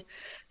 20-year-old,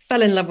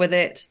 fell in love with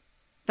it,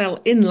 fell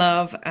in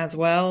love as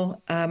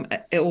well.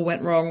 It all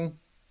went wrong.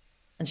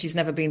 And she's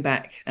never been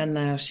back. And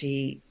now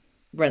she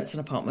rents an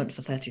apartment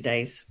for 30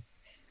 days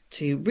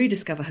to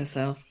rediscover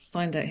herself,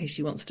 find out who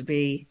she wants to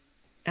be.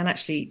 And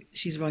actually,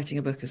 she's writing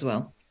a book as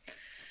well.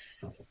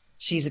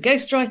 She's a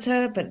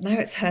ghostwriter, but now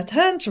it's her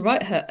turn to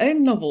write her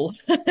own novel,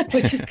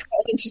 which is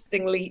quite an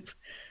interesting leap.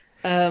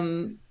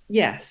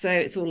 So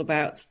it's all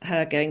about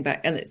her going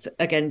back. And it's,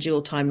 again,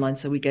 dual timeline.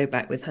 So we go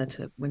back with her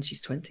to when she's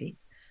 20,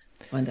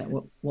 find out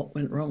what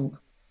went wrong.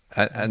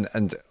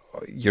 And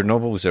your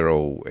novels are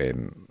all,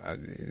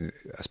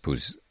 I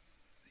suppose,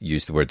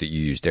 use the word that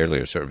you used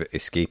earlier, sort of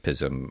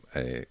escapism,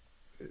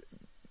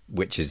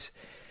 which is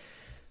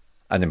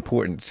an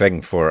important thing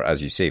for,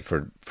 as you say,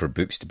 for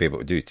books to be able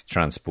to do, to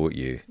transport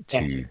you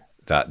to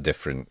that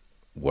different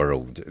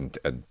world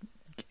and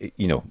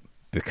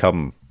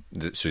become,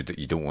 so that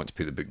you don't want to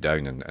put the book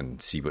down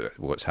and see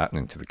what's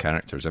happening to the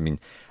characters. I mean,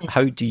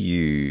 how do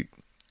you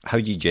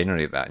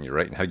generate that in your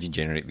writing? How do you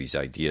generate these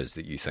ideas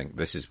that you think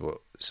this is what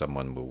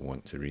someone will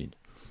want to read?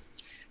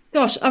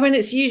 Gosh, I mean,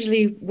 it's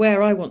usually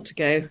where I want to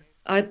go.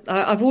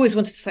 I've always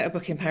wanted to set a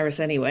book in Paris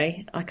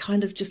anyway. I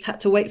kind of just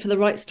had to wait for the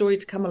right story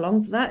to come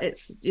along for that.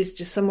 It's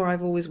just somewhere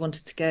I've always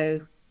wanted to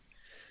go.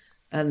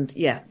 And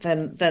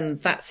then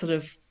that sort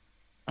of,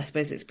 I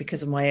suppose it's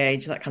because of my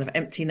age, that kind of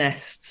empty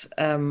nest,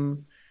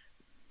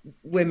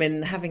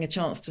 women having a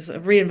chance to sort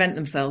of reinvent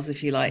themselves,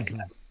 if you like. Mm-hmm.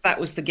 That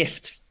was the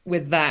gift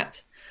with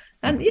that.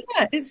 And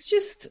it's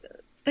just,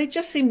 they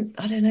just seem,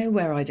 I don't know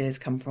where ideas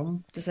come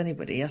from. Does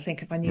anybody? I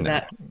think if I knew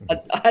that,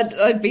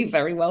 I'd be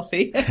very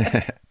wealthy.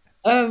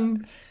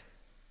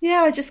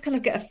 I just kind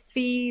of get a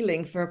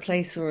feeling for a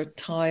place or a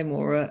time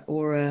or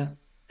an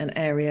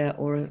area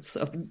or a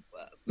sort of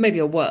maybe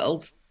a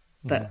world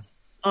that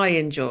I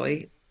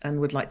enjoy and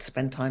would like to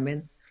spend time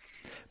in.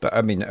 But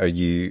I mean, are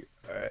you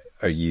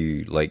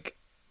like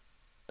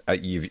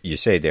you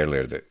said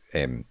earlier that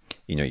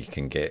you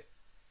can get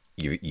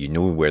you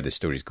know where the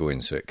story's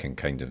going, so it can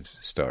kind of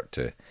start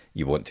to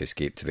you want to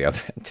escape to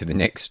the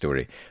next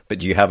story. But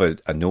do you have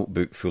a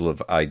notebook full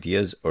of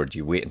ideas, or do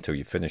you wait until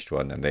you've finished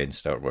one and then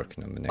start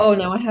working on the next? Oh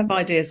no, I have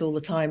ideas all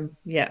the time.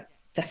 Yeah,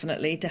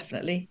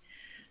 definitely.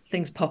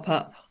 Things pop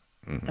up,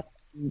 and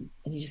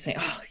you just think,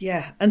 oh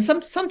yeah. And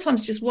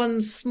sometimes just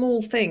one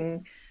small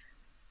thing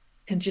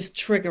can just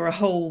trigger a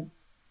whole,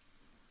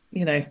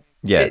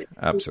 Yeah,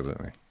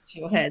 absolutely. To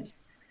your head.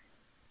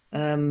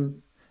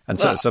 And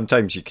so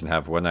sometimes you can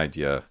have one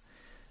idea,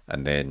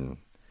 and then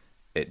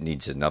it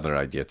needs another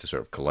idea to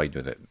sort of collide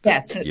with it.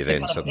 Yeah, to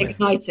then suddenly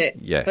ignite it.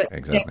 Yeah, but,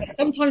 exactly. Yeah,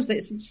 sometimes it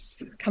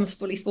just comes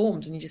fully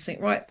formed, and you just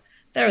think, right,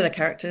 there are the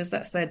characters.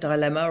 That's their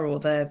dilemma or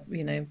their,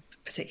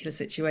 particular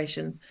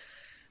situation.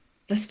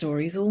 The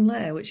story's all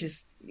there, which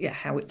is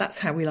that's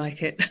how we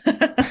like it.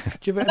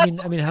 Do you ever,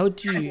 I mean, how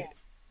do you?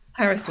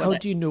 How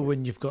do you know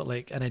when you've got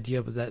like an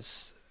idea, but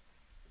that's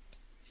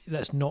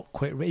not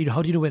quite ready?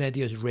 How do you know when an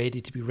idea is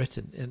ready to be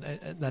written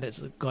and that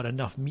it's got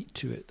enough meat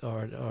to it,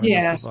 or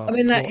enough of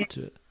a plot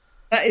to it?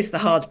 That is the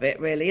hard bit,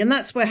 really, and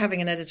that's where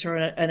having an editor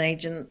and an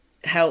agent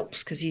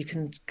helps, because you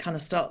can kind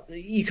of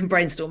you can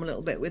brainstorm a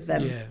little bit with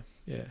them,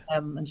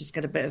 and just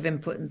get a bit of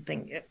input and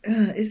think,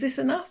 is this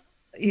enough?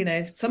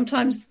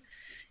 Sometimes,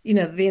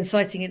 the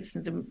inciting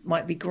incident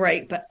might be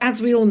great, but as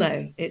we all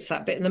know, it's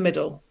that bit in the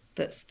middle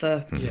that's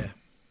the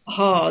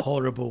hard,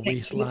 horrible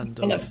wasteland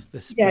of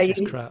this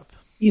biggest crap.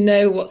 You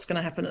know what's going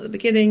to happen at the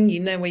beginning. You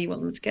know where you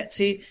want them to get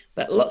to,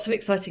 but lots of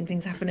exciting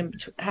things have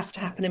to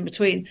happen in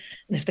between.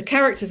 And if the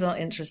characters aren't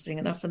interesting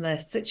enough, and their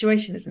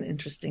situation isn't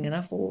interesting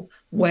enough, or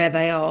where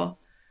they are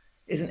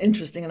isn't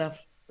interesting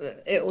enough,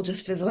 it will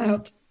just fizzle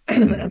out.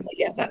 And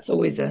that's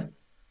always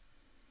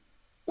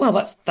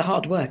that's the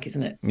hard work,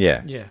 isn't it?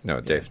 Yeah.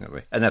 No,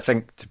 definitely. And I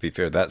think, to be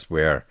fair, that's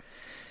where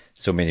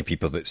so many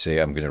people that say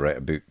I'm going to write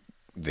a book,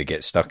 they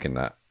get stuck in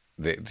that.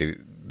 They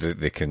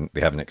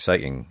have an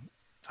exciting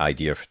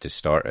idea to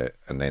start it,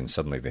 and then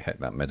suddenly they hit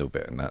that middle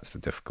bit, and that's the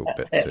difficult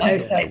bit. I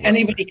would say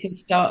anybody can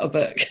start a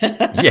book.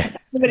 Yeah,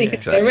 anybody can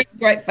do a really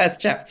great first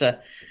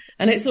chapter,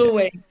 and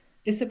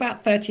it's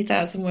about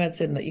 30,000 words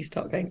in that you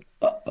start going,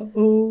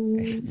 oh.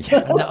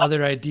 Yeah, and that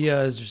other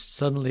idea is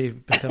suddenly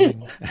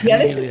becoming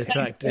really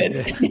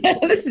attractive.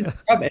 This is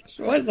rubbish.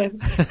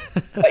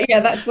 But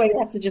that's where you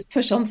have to just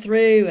push on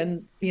through,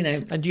 and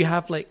And do you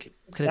have like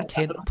kind of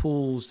tent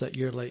poles that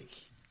you're like,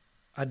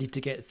 I need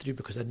to get through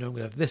because I know I'm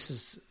going to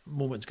have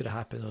moment's going to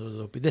happen, or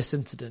there'll be this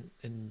incident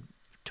in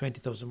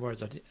 20,000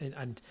 words,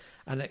 and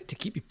to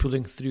keep you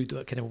pulling through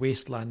that kind of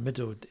wasteland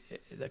middle,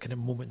 that kind of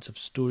moments of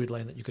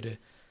storyline that you've got to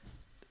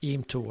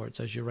aim towards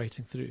as you're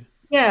writing through.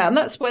 Yeah, and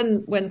that's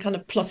when kind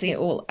of plotting it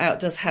all out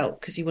does help,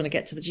 because you want to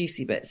get to the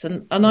juicy bits.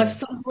 And I've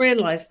sort of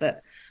realised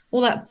that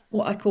all that,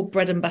 what I call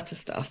bread and butter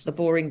stuff, the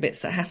boring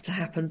bits that have to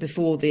happen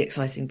before the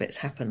exciting bits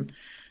happen,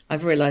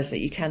 I've realised that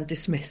you can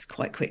dismiss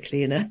quite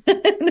quickly in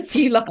a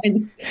few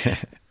lines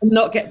and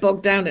not get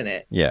bogged down in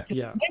it. Yeah.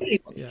 Nobody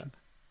wants to,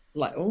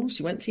 like, oh,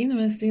 she went to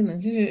university and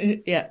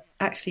then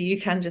actually you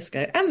can just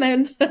go, and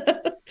then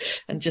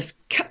and just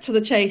cut to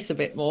the chase a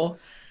bit more.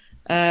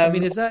 I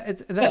mean,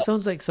 that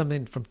sounds like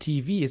something from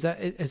TV. Is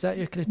that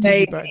your kind of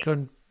TV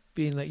background,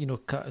 being like,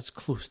 cut as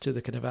close to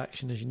the kind of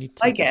action as you need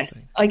to? I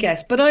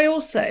guess. But I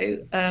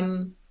also,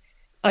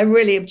 I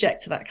really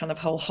object to that kind of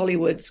whole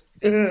Hollywood,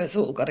 it's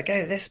all got to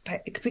go this,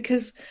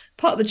 because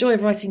part of the joy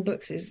of writing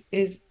books is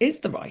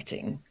the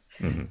writing,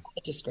 the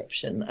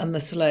description, and the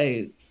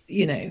slow,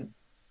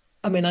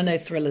 I mean, I know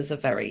thrillers are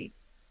very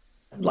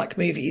like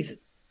movies,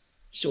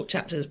 short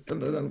chapters, boom,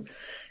 boom, boom,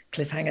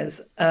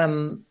 cliffhangers.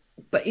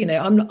 But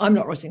I'm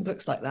not writing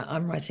books like that.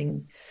 I'm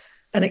writing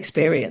an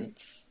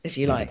experience, if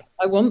you like.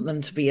 I want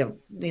them to be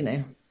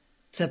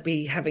to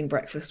be having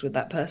breakfast with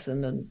that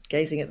person and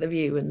gazing at the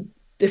view and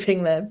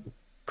dipping their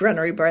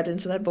granary bread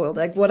into their boiled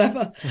egg,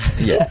 whatever.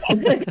 Yeah.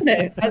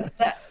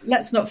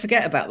 Let's not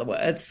forget about the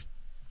words.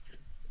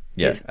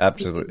 Yes,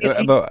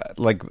 absolutely. But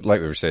like we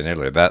were saying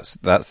earlier, that's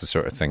the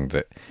sort of thing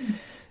that,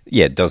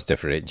 does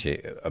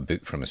differentiate a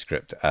book from a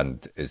script,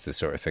 and is the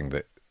sort of thing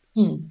that,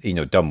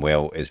 done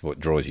well, is what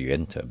draws you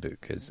into a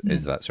book,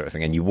 is that sort of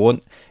thing. And you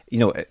want,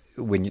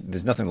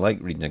 there's nothing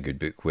like reading a good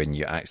book when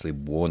you actually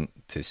want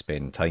to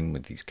spend time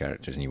with these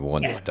characters and you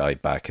want to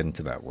dive back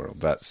into that world.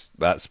 That's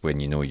when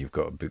you've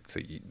got a book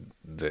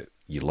that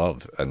you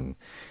love, and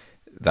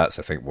that's,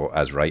 I think, what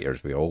as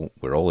writers we're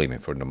all aiming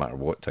for, no matter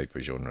what type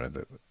of genre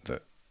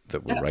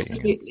that we're writing.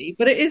 Absolutely,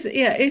 but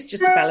it's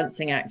just a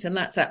balancing act, and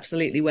that's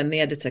absolutely when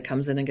the editor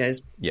comes in and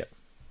goes, "Yeah,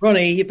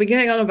 Ronnie, you've been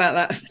going on about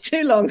that for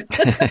too long."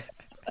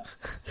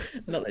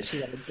 Not that she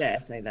would dare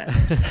say that,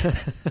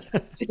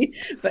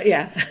 but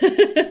yeah.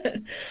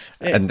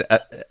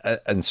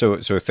 And so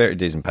 30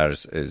 Days in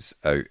Paris is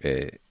out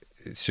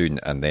soon,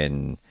 and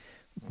then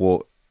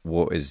what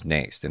is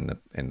next in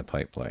the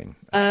pipeline?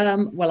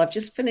 Well, I've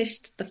just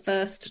finished the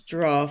first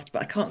draft,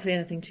 but I can't say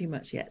anything too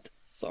much yet.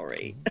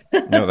 Sorry.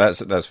 No, that's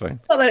fine.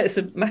 Not that it's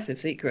a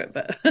massive secret,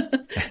 but I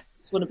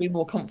just want to be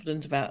more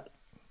confident about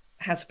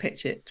how to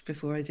pitch it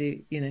before I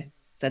do,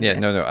 send it.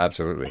 No,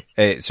 absolutely.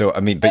 So,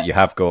 I mean, but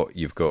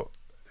you've got,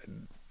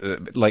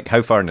 like,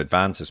 how far in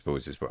advance, I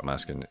suppose, is what I'm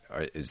asking,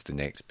 is the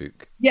next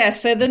book? Yeah,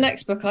 so the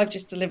next book, I've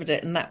just delivered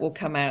it, and that will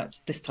come out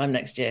this time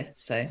next year.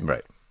 So,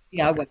 right.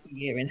 Yeah, I work a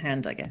year in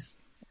hand, I guess.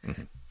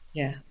 Mm-hmm.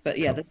 Yeah, but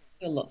yeah, There's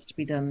still lots to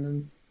be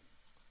done.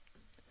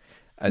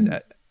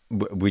 And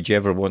would you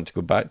ever want to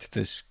go back to the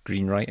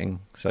screenwriting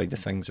side of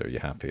things, or are you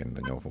happy in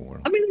the novel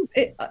world? I mean,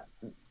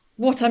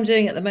 what I'm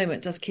doing at the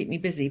moment does keep me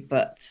busy,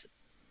 but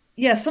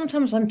yeah,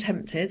 sometimes I'm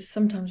tempted,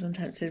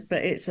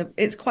 but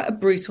it's quite a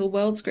brutal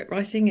world, script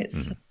writing.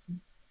 It's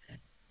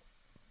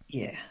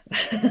yeah.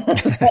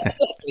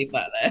 Let's leave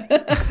that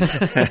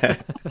there.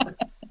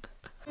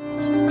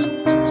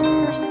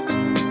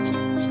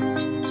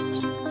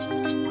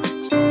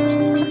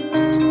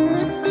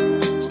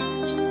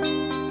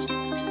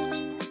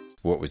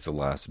 What was the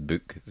last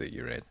book that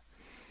you read?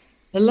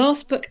 The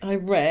last book I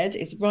read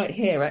is right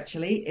here,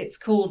 actually. It's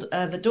called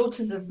The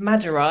Daughters of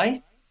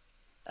Madurai.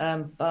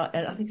 And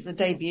I think it's a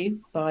debut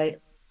by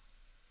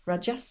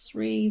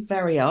Rajashree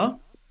Variar.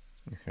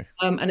 Okay.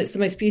 And it's the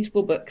most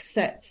beautiful book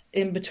set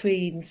in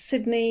between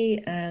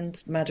Sydney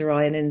and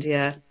Madurai in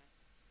India.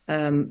 2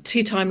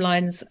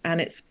 timelines,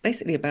 and it's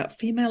basically about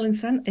female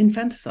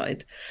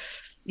infanticide.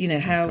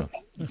 How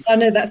I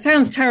know that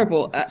sounds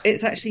terrible.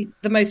 It's actually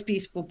the most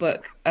beautiful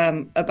book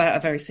about a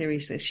very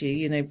serious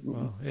issue.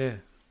 Wow, yeah.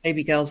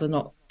 Baby girls are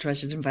not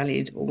treasured and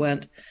valued, or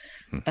weren't.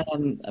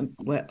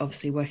 We're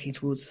obviously working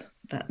towards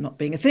that not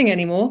being a thing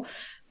anymore.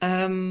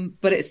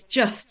 But it's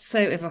just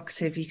so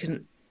evocative. You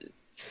can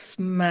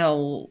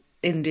smell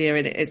India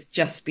in it. It's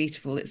just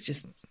beautiful.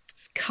 It's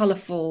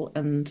colourful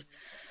and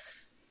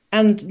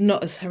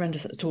not as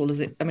horrendous at all as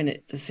it. I mean,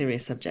 it's a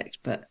serious subject,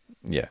 but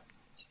yeah,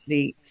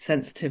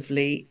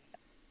 sensitively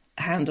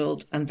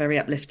handled and very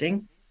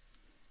uplifting.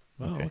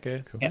 Wow,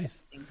 okay, cool. Yeah.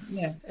 Nice.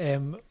 Yeah.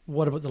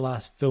 What about the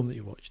last film that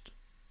you watched?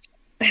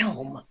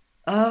 Film?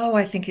 Oh,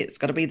 I think it's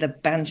got to be The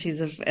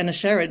Banshees of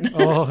Inisherin.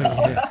 Oh,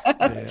 yeah.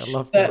 I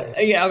love that.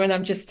 I mean,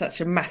 I'm just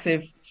such a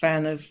massive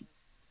fan of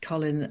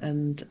Colin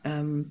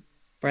and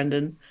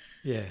Brendan.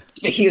 Yeah.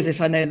 Speaking as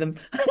if I know them.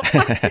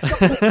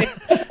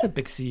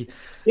 Big C.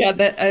 Yeah,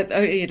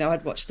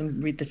 I'd watch them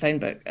read the phone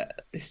book.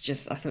 It's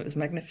just, I thought it was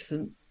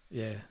magnificent.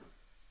 Yeah.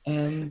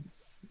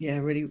 Yeah,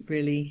 really,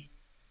 really.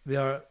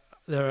 They're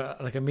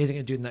like amazing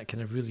at doing that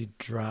kind of really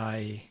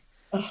dry,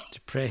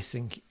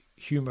 depressing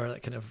humor.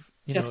 That kind of,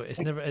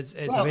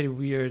 it's very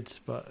weird,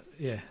 but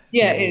yeah.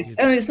 Yeah, it is.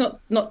 I mean, it's not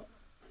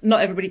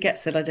everybody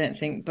gets it, I don't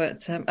think,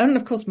 but and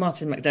of course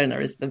Martin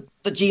McDonagh is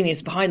the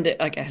genius behind it,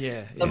 I guess.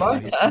 Yeah, the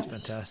writer. He's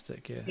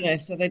fantastic. Yeah.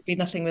 So there'd be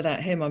nothing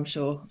without him, I'm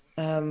sure.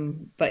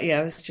 But yeah,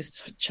 I was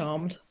just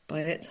charmed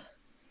by it.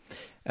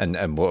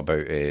 And what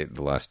about the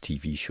last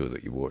TV show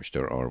that you watched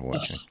or are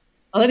watching?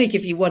 I'll only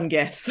give you one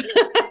guess.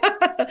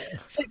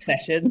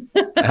 Succession.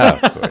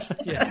 Of course.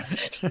 Yeah.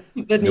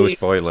 No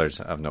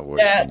spoilers. I've not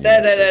watched. Yeah,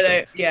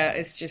 no. Yeah,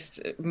 it's just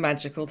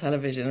magical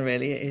television.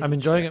 Really, it is. I'm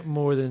enjoying it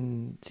more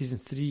than season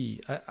 3.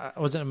 I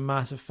wasn't a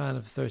massive fan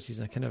of the third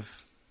season. I kind of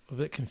a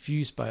bit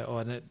confused by it all,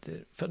 and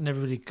it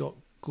never really got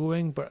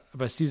going. But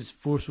about season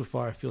 4 so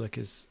far, I feel like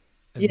is.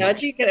 I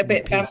do get a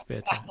bit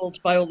baffled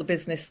by all the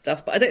business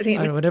stuff, but I don't think.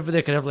 I know, whenever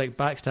they kind of like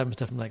backstabbing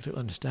stuff, I'm like, I don't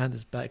understand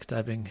this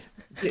backstabbing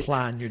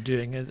plan you're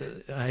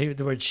doing. I hate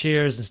the word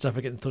shares and stuff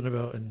are getting thrown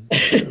about, and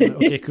I'm like,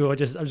 okay, cool. I'm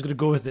just going to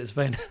go with it. It's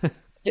fine.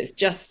 It's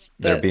just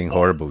they're being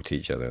horrible to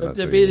each other.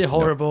 They're really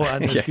horrible,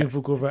 and there's good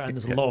folk over it, and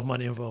there's a lot of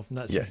money involved, and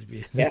that seems to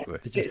be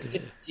it's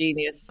just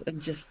genius and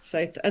just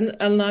so. And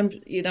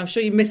I'm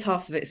sure you miss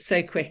half of it. It's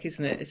so quick,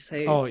 isn't it? It's so.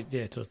 Oh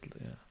yeah, totally.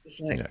 Yeah. It's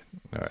like,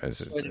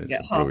 it's a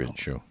brilliant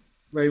show.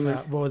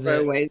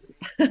 Throwaways.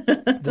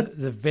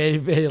 The very,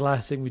 very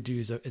last thing we do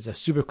is a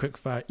super quick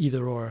fire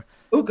either or.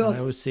 Oh God! And I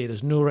always say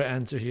there's no right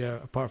answer here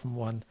apart from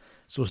one.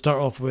 So we'll start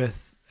off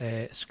with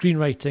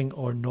screenwriting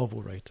or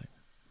novel writing.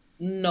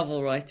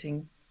 Novel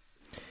writing.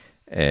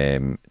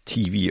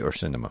 TV or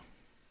cinema?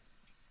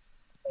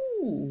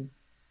 Ooh.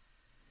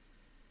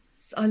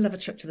 I love a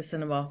trip to the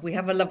cinema. We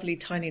have a lovely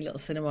tiny little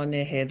cinema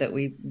near here that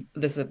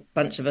there's a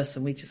bunch of us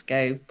and we just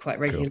go quite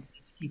regularly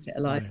to keep it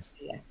alive. Nice.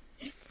 Yeah.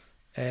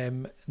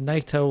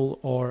 Night owl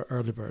or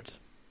early bird?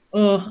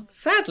 Oh,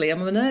 sadly,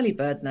 I'm an early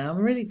bird now. I'm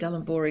really dull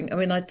and boring. I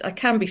mean, I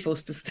can be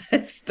forced to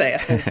stay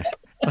at home.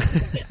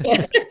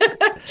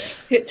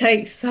 It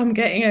takes some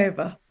getting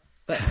over.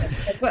 But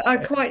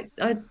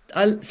I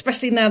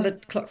especially now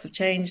that clocks have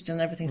changed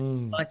and everything's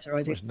lighter.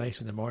 It's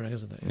nice in the morning,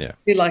 isn't it? Yeah.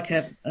 I do like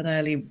an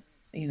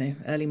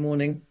early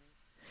morning.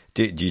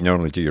 Do you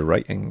normally do your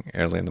writing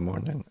early in the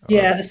morning? Or?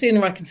 Yeah, the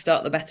sooner I can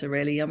start, the better.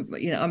 Really,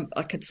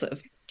 I could sort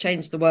of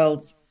change the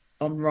world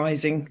on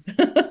rising.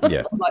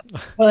 Yeah, like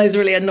one of those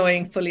really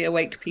annoying, fully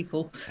awake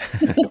people.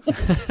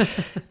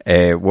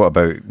 What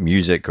about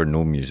music or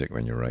no music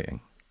when you're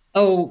writing?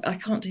 Oh, I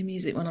can't do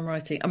music when I'm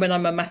writing. I mean,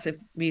 I'm a massive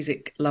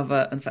music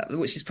lover, in fact,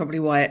 which is probably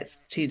why it's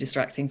too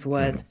distracting for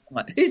words. I'm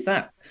like, who's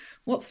that?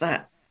 What's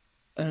that?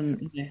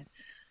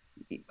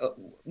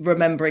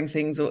 remembering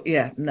things, or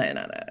no,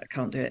 I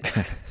can't do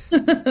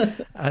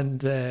it.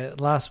 And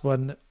last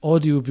one,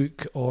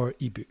 audiobook or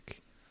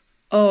ebook?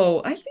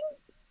 Oh, I think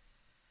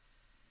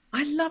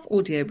I love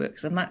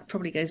audiobooks, and that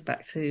probably goes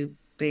back to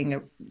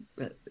being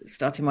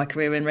starting my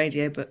career in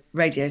radio.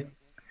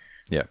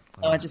 Yeah.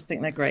 I just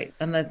think they're great,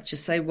 and they're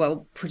just so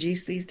well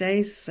produced these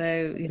days.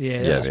 So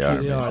That's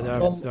true. They are.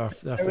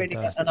 They're really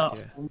fantastic. an art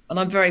form. And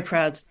I'm very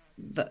proud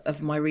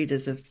of my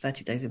readers of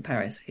 30 Days in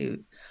Paris, who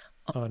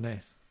Oh,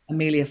 nice.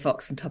 Amelia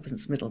Fox and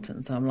Tuppence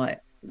Middleton. So I'm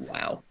like,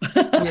 wow.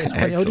 Yeah, it's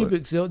funny.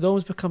 Audiobooks, they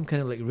always become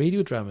kind of like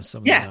radio dramas.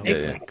 Some Yeah, of them.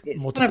 exactly.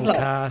 It's Multiple kind of like,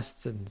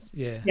 casts and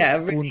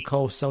phone really.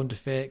 call sound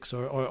effects,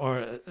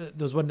 or there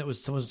was one that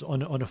was someone's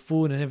on a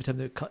phone, and every time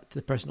they cut to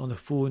the person on the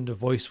phone, their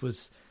voice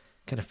was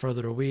kind of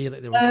further away,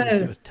 like they were going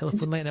through a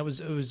telephone line. It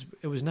was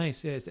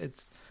nice. Yeah,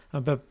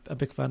 I'm a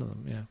big fan of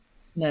them. Yeah.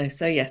 No,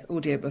 so yes,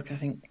 audiobook, I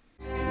think.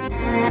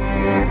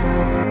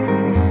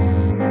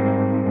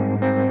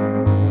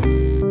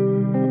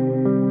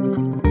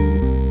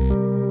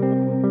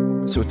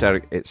 So,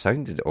 Tarek, it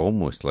sounded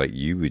almost like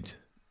you would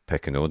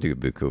pick an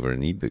audiobook over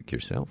an ebook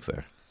yourself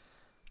there.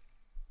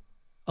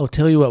 I'll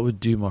tell you what I would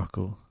do,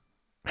 Marco.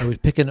 I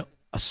would pick a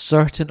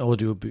certain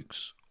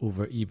audiobooks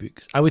over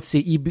ebooks. I would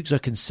say ebooks are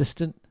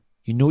consistent.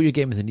 You know what you're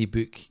getting with an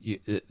ebook. You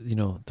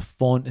know the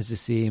font is the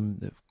same,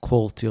 the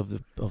quality of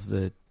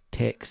the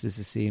text is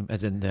the same,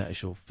 as in the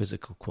actual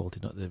physical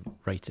quality, not the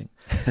writing.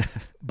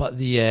 But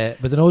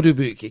with an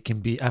audiobook, it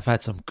can be. I've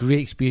had some great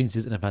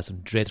experiences and I've had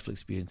some dreadful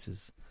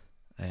experiences.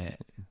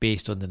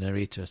 Based on the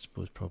narrator, I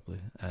suppose, probably.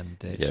 And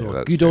so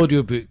a good true.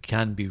 Audiobook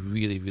can be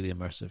really, really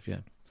immersive,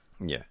 yeah.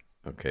 Yeah,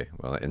 okay.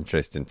 Well,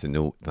 interesting to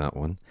note that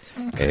one.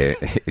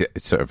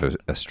 It's sort of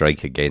a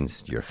strike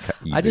against your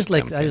ebook I just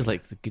like campaign.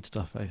 the good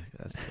stuff.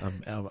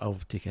 I'll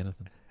take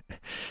anything.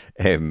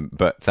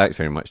 But thanks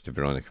very much to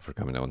Veronica for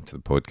coming on to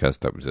the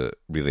podcast. That was a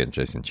really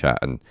interesting chat,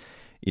 and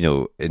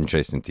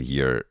interesting to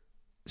hear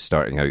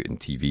starting out in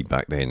TV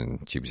back then,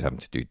 and she was having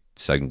to do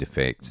sound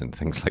effects and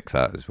things like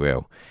that as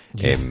well.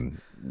 Yeah.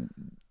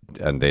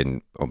 And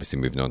then obviously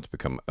moving on to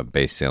become a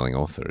best-selling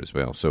author as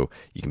well. So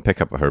you can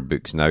pick up her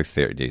books now.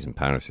 30 Days in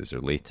Paris is her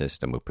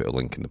latest, and we'll put a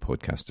link in the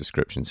podcast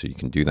description so you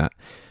can do that.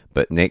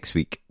 But next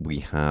week we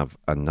have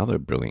another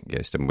brilliant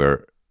guest, and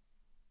we're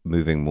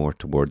moving more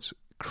towards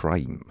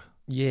crime.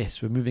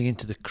 Yes, we're moving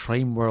into the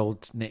crime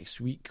world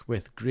next week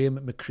with Graham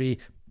McCrae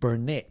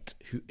Burnett,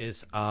 who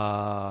is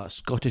a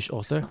Scottish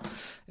author.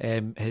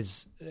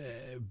 His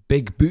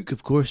big book,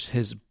 of course,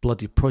 his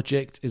Bloody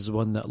Project, is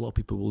one that a lot of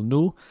people will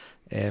know.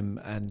 And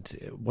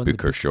won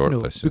Booker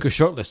Shortlist. Booker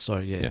Shortlist,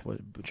 sorry, yeah.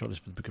 Shortlist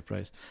for the Booker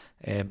Prize.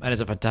 And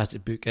it's a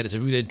fantastic book, and it's a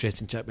really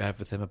interesting chat we have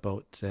with him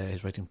about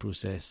his writing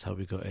process, how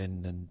we got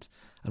in, and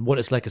what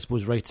it's like, I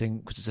suppose, writing,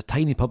 because it's a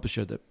tiny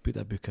publisher that put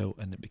that book out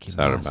and it became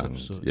massive.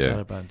 So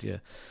Saraband, yeah.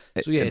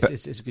 So yeah,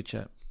 it's a good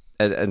chat.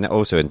 And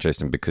also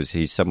interesting because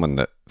he's someone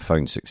that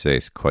found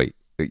success quite,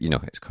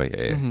 it's quite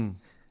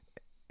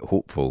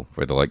hopeful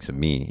for the likes of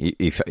me.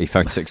 He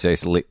found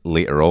success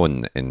later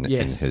on in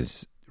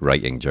his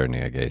writing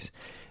journey, I guess.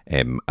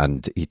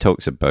 And he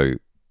talks about,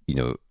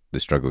 the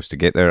struggles to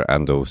get there,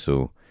 and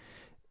also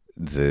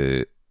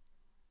the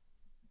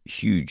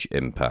huge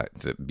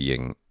impact that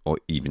being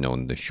even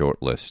on the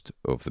short list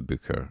of the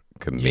Booker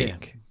can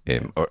make.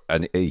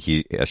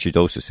 I should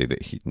also say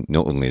that he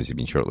not only has he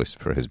been shortlisted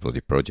for his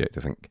Bloody Project,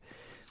 I think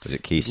was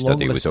it Case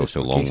Study was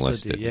also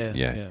longlisted.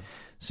 Yeah.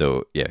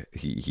 So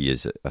he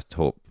is a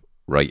top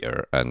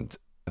writer and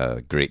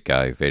a great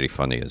guy, very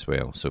funny as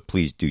well. So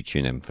please do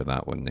tune in for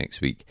that one next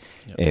week.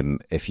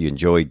 Yep. If you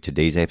enjoyed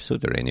today's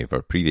episode or any of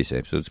our previous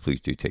episodes, please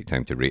do take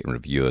time to rate and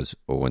review us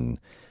on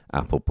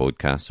Apple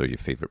Podcasts or your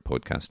favourite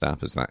podcast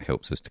app, as that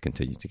helps us to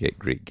continue to get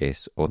great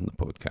guests on the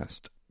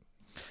podcast.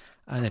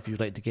 And if you'd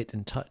like to get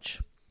in touch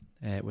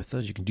with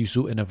us, you can do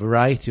so in a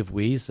variety of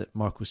ways that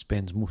Marco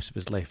spends most of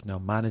his life now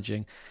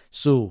managing.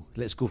 So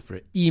let's go for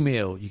it.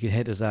 Email, you can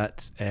hit us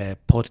at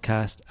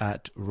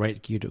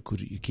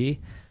podcast@rightgear.co.uk.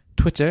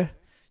 Twitter,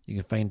 you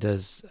can find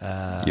us...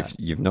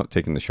 You've not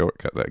taken the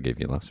shortcut that I gave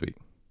you last week.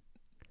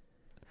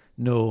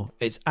 No,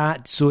 it's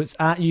at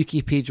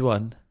UK Page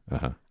 1,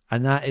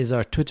 and that is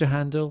our Twitter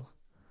handle.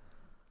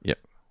 Yep.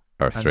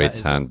 Our Threads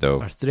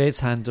handle. Our Threads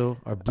handle.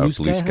 Our Blue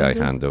Sky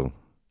handle.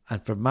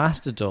 And for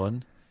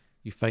Mastodon,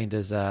 you find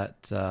us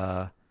at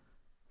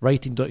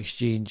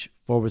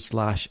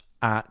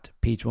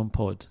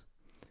writing.exchange/@page1pod.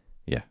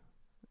 Yeah.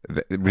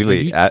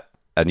 Really,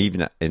 and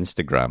even at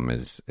Instagram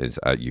is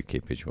at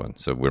UK Page 1.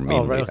 So we're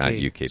mainly at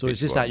UK Page 1. So it's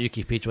just at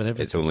UK Page 1.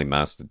 Everything. It's only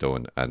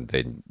Mastodon, and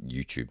then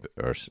YouTube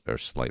are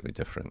slightly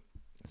different.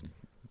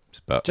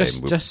 But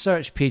just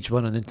search Page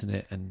 1 on the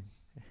internet and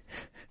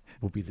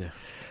we'll be there.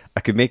 I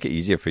could make it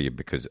easier for you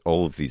because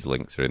all of these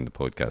links are in the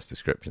podcast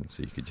description,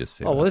 so you could just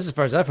say. Oh, well, this is the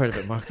first I've heard of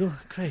it, Marco.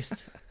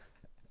 Christ.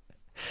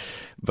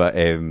 But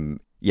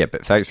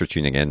but thanks for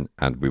tuning in,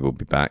 and we will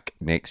be back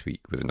next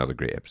week with another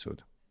great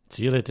episode.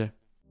 See you later.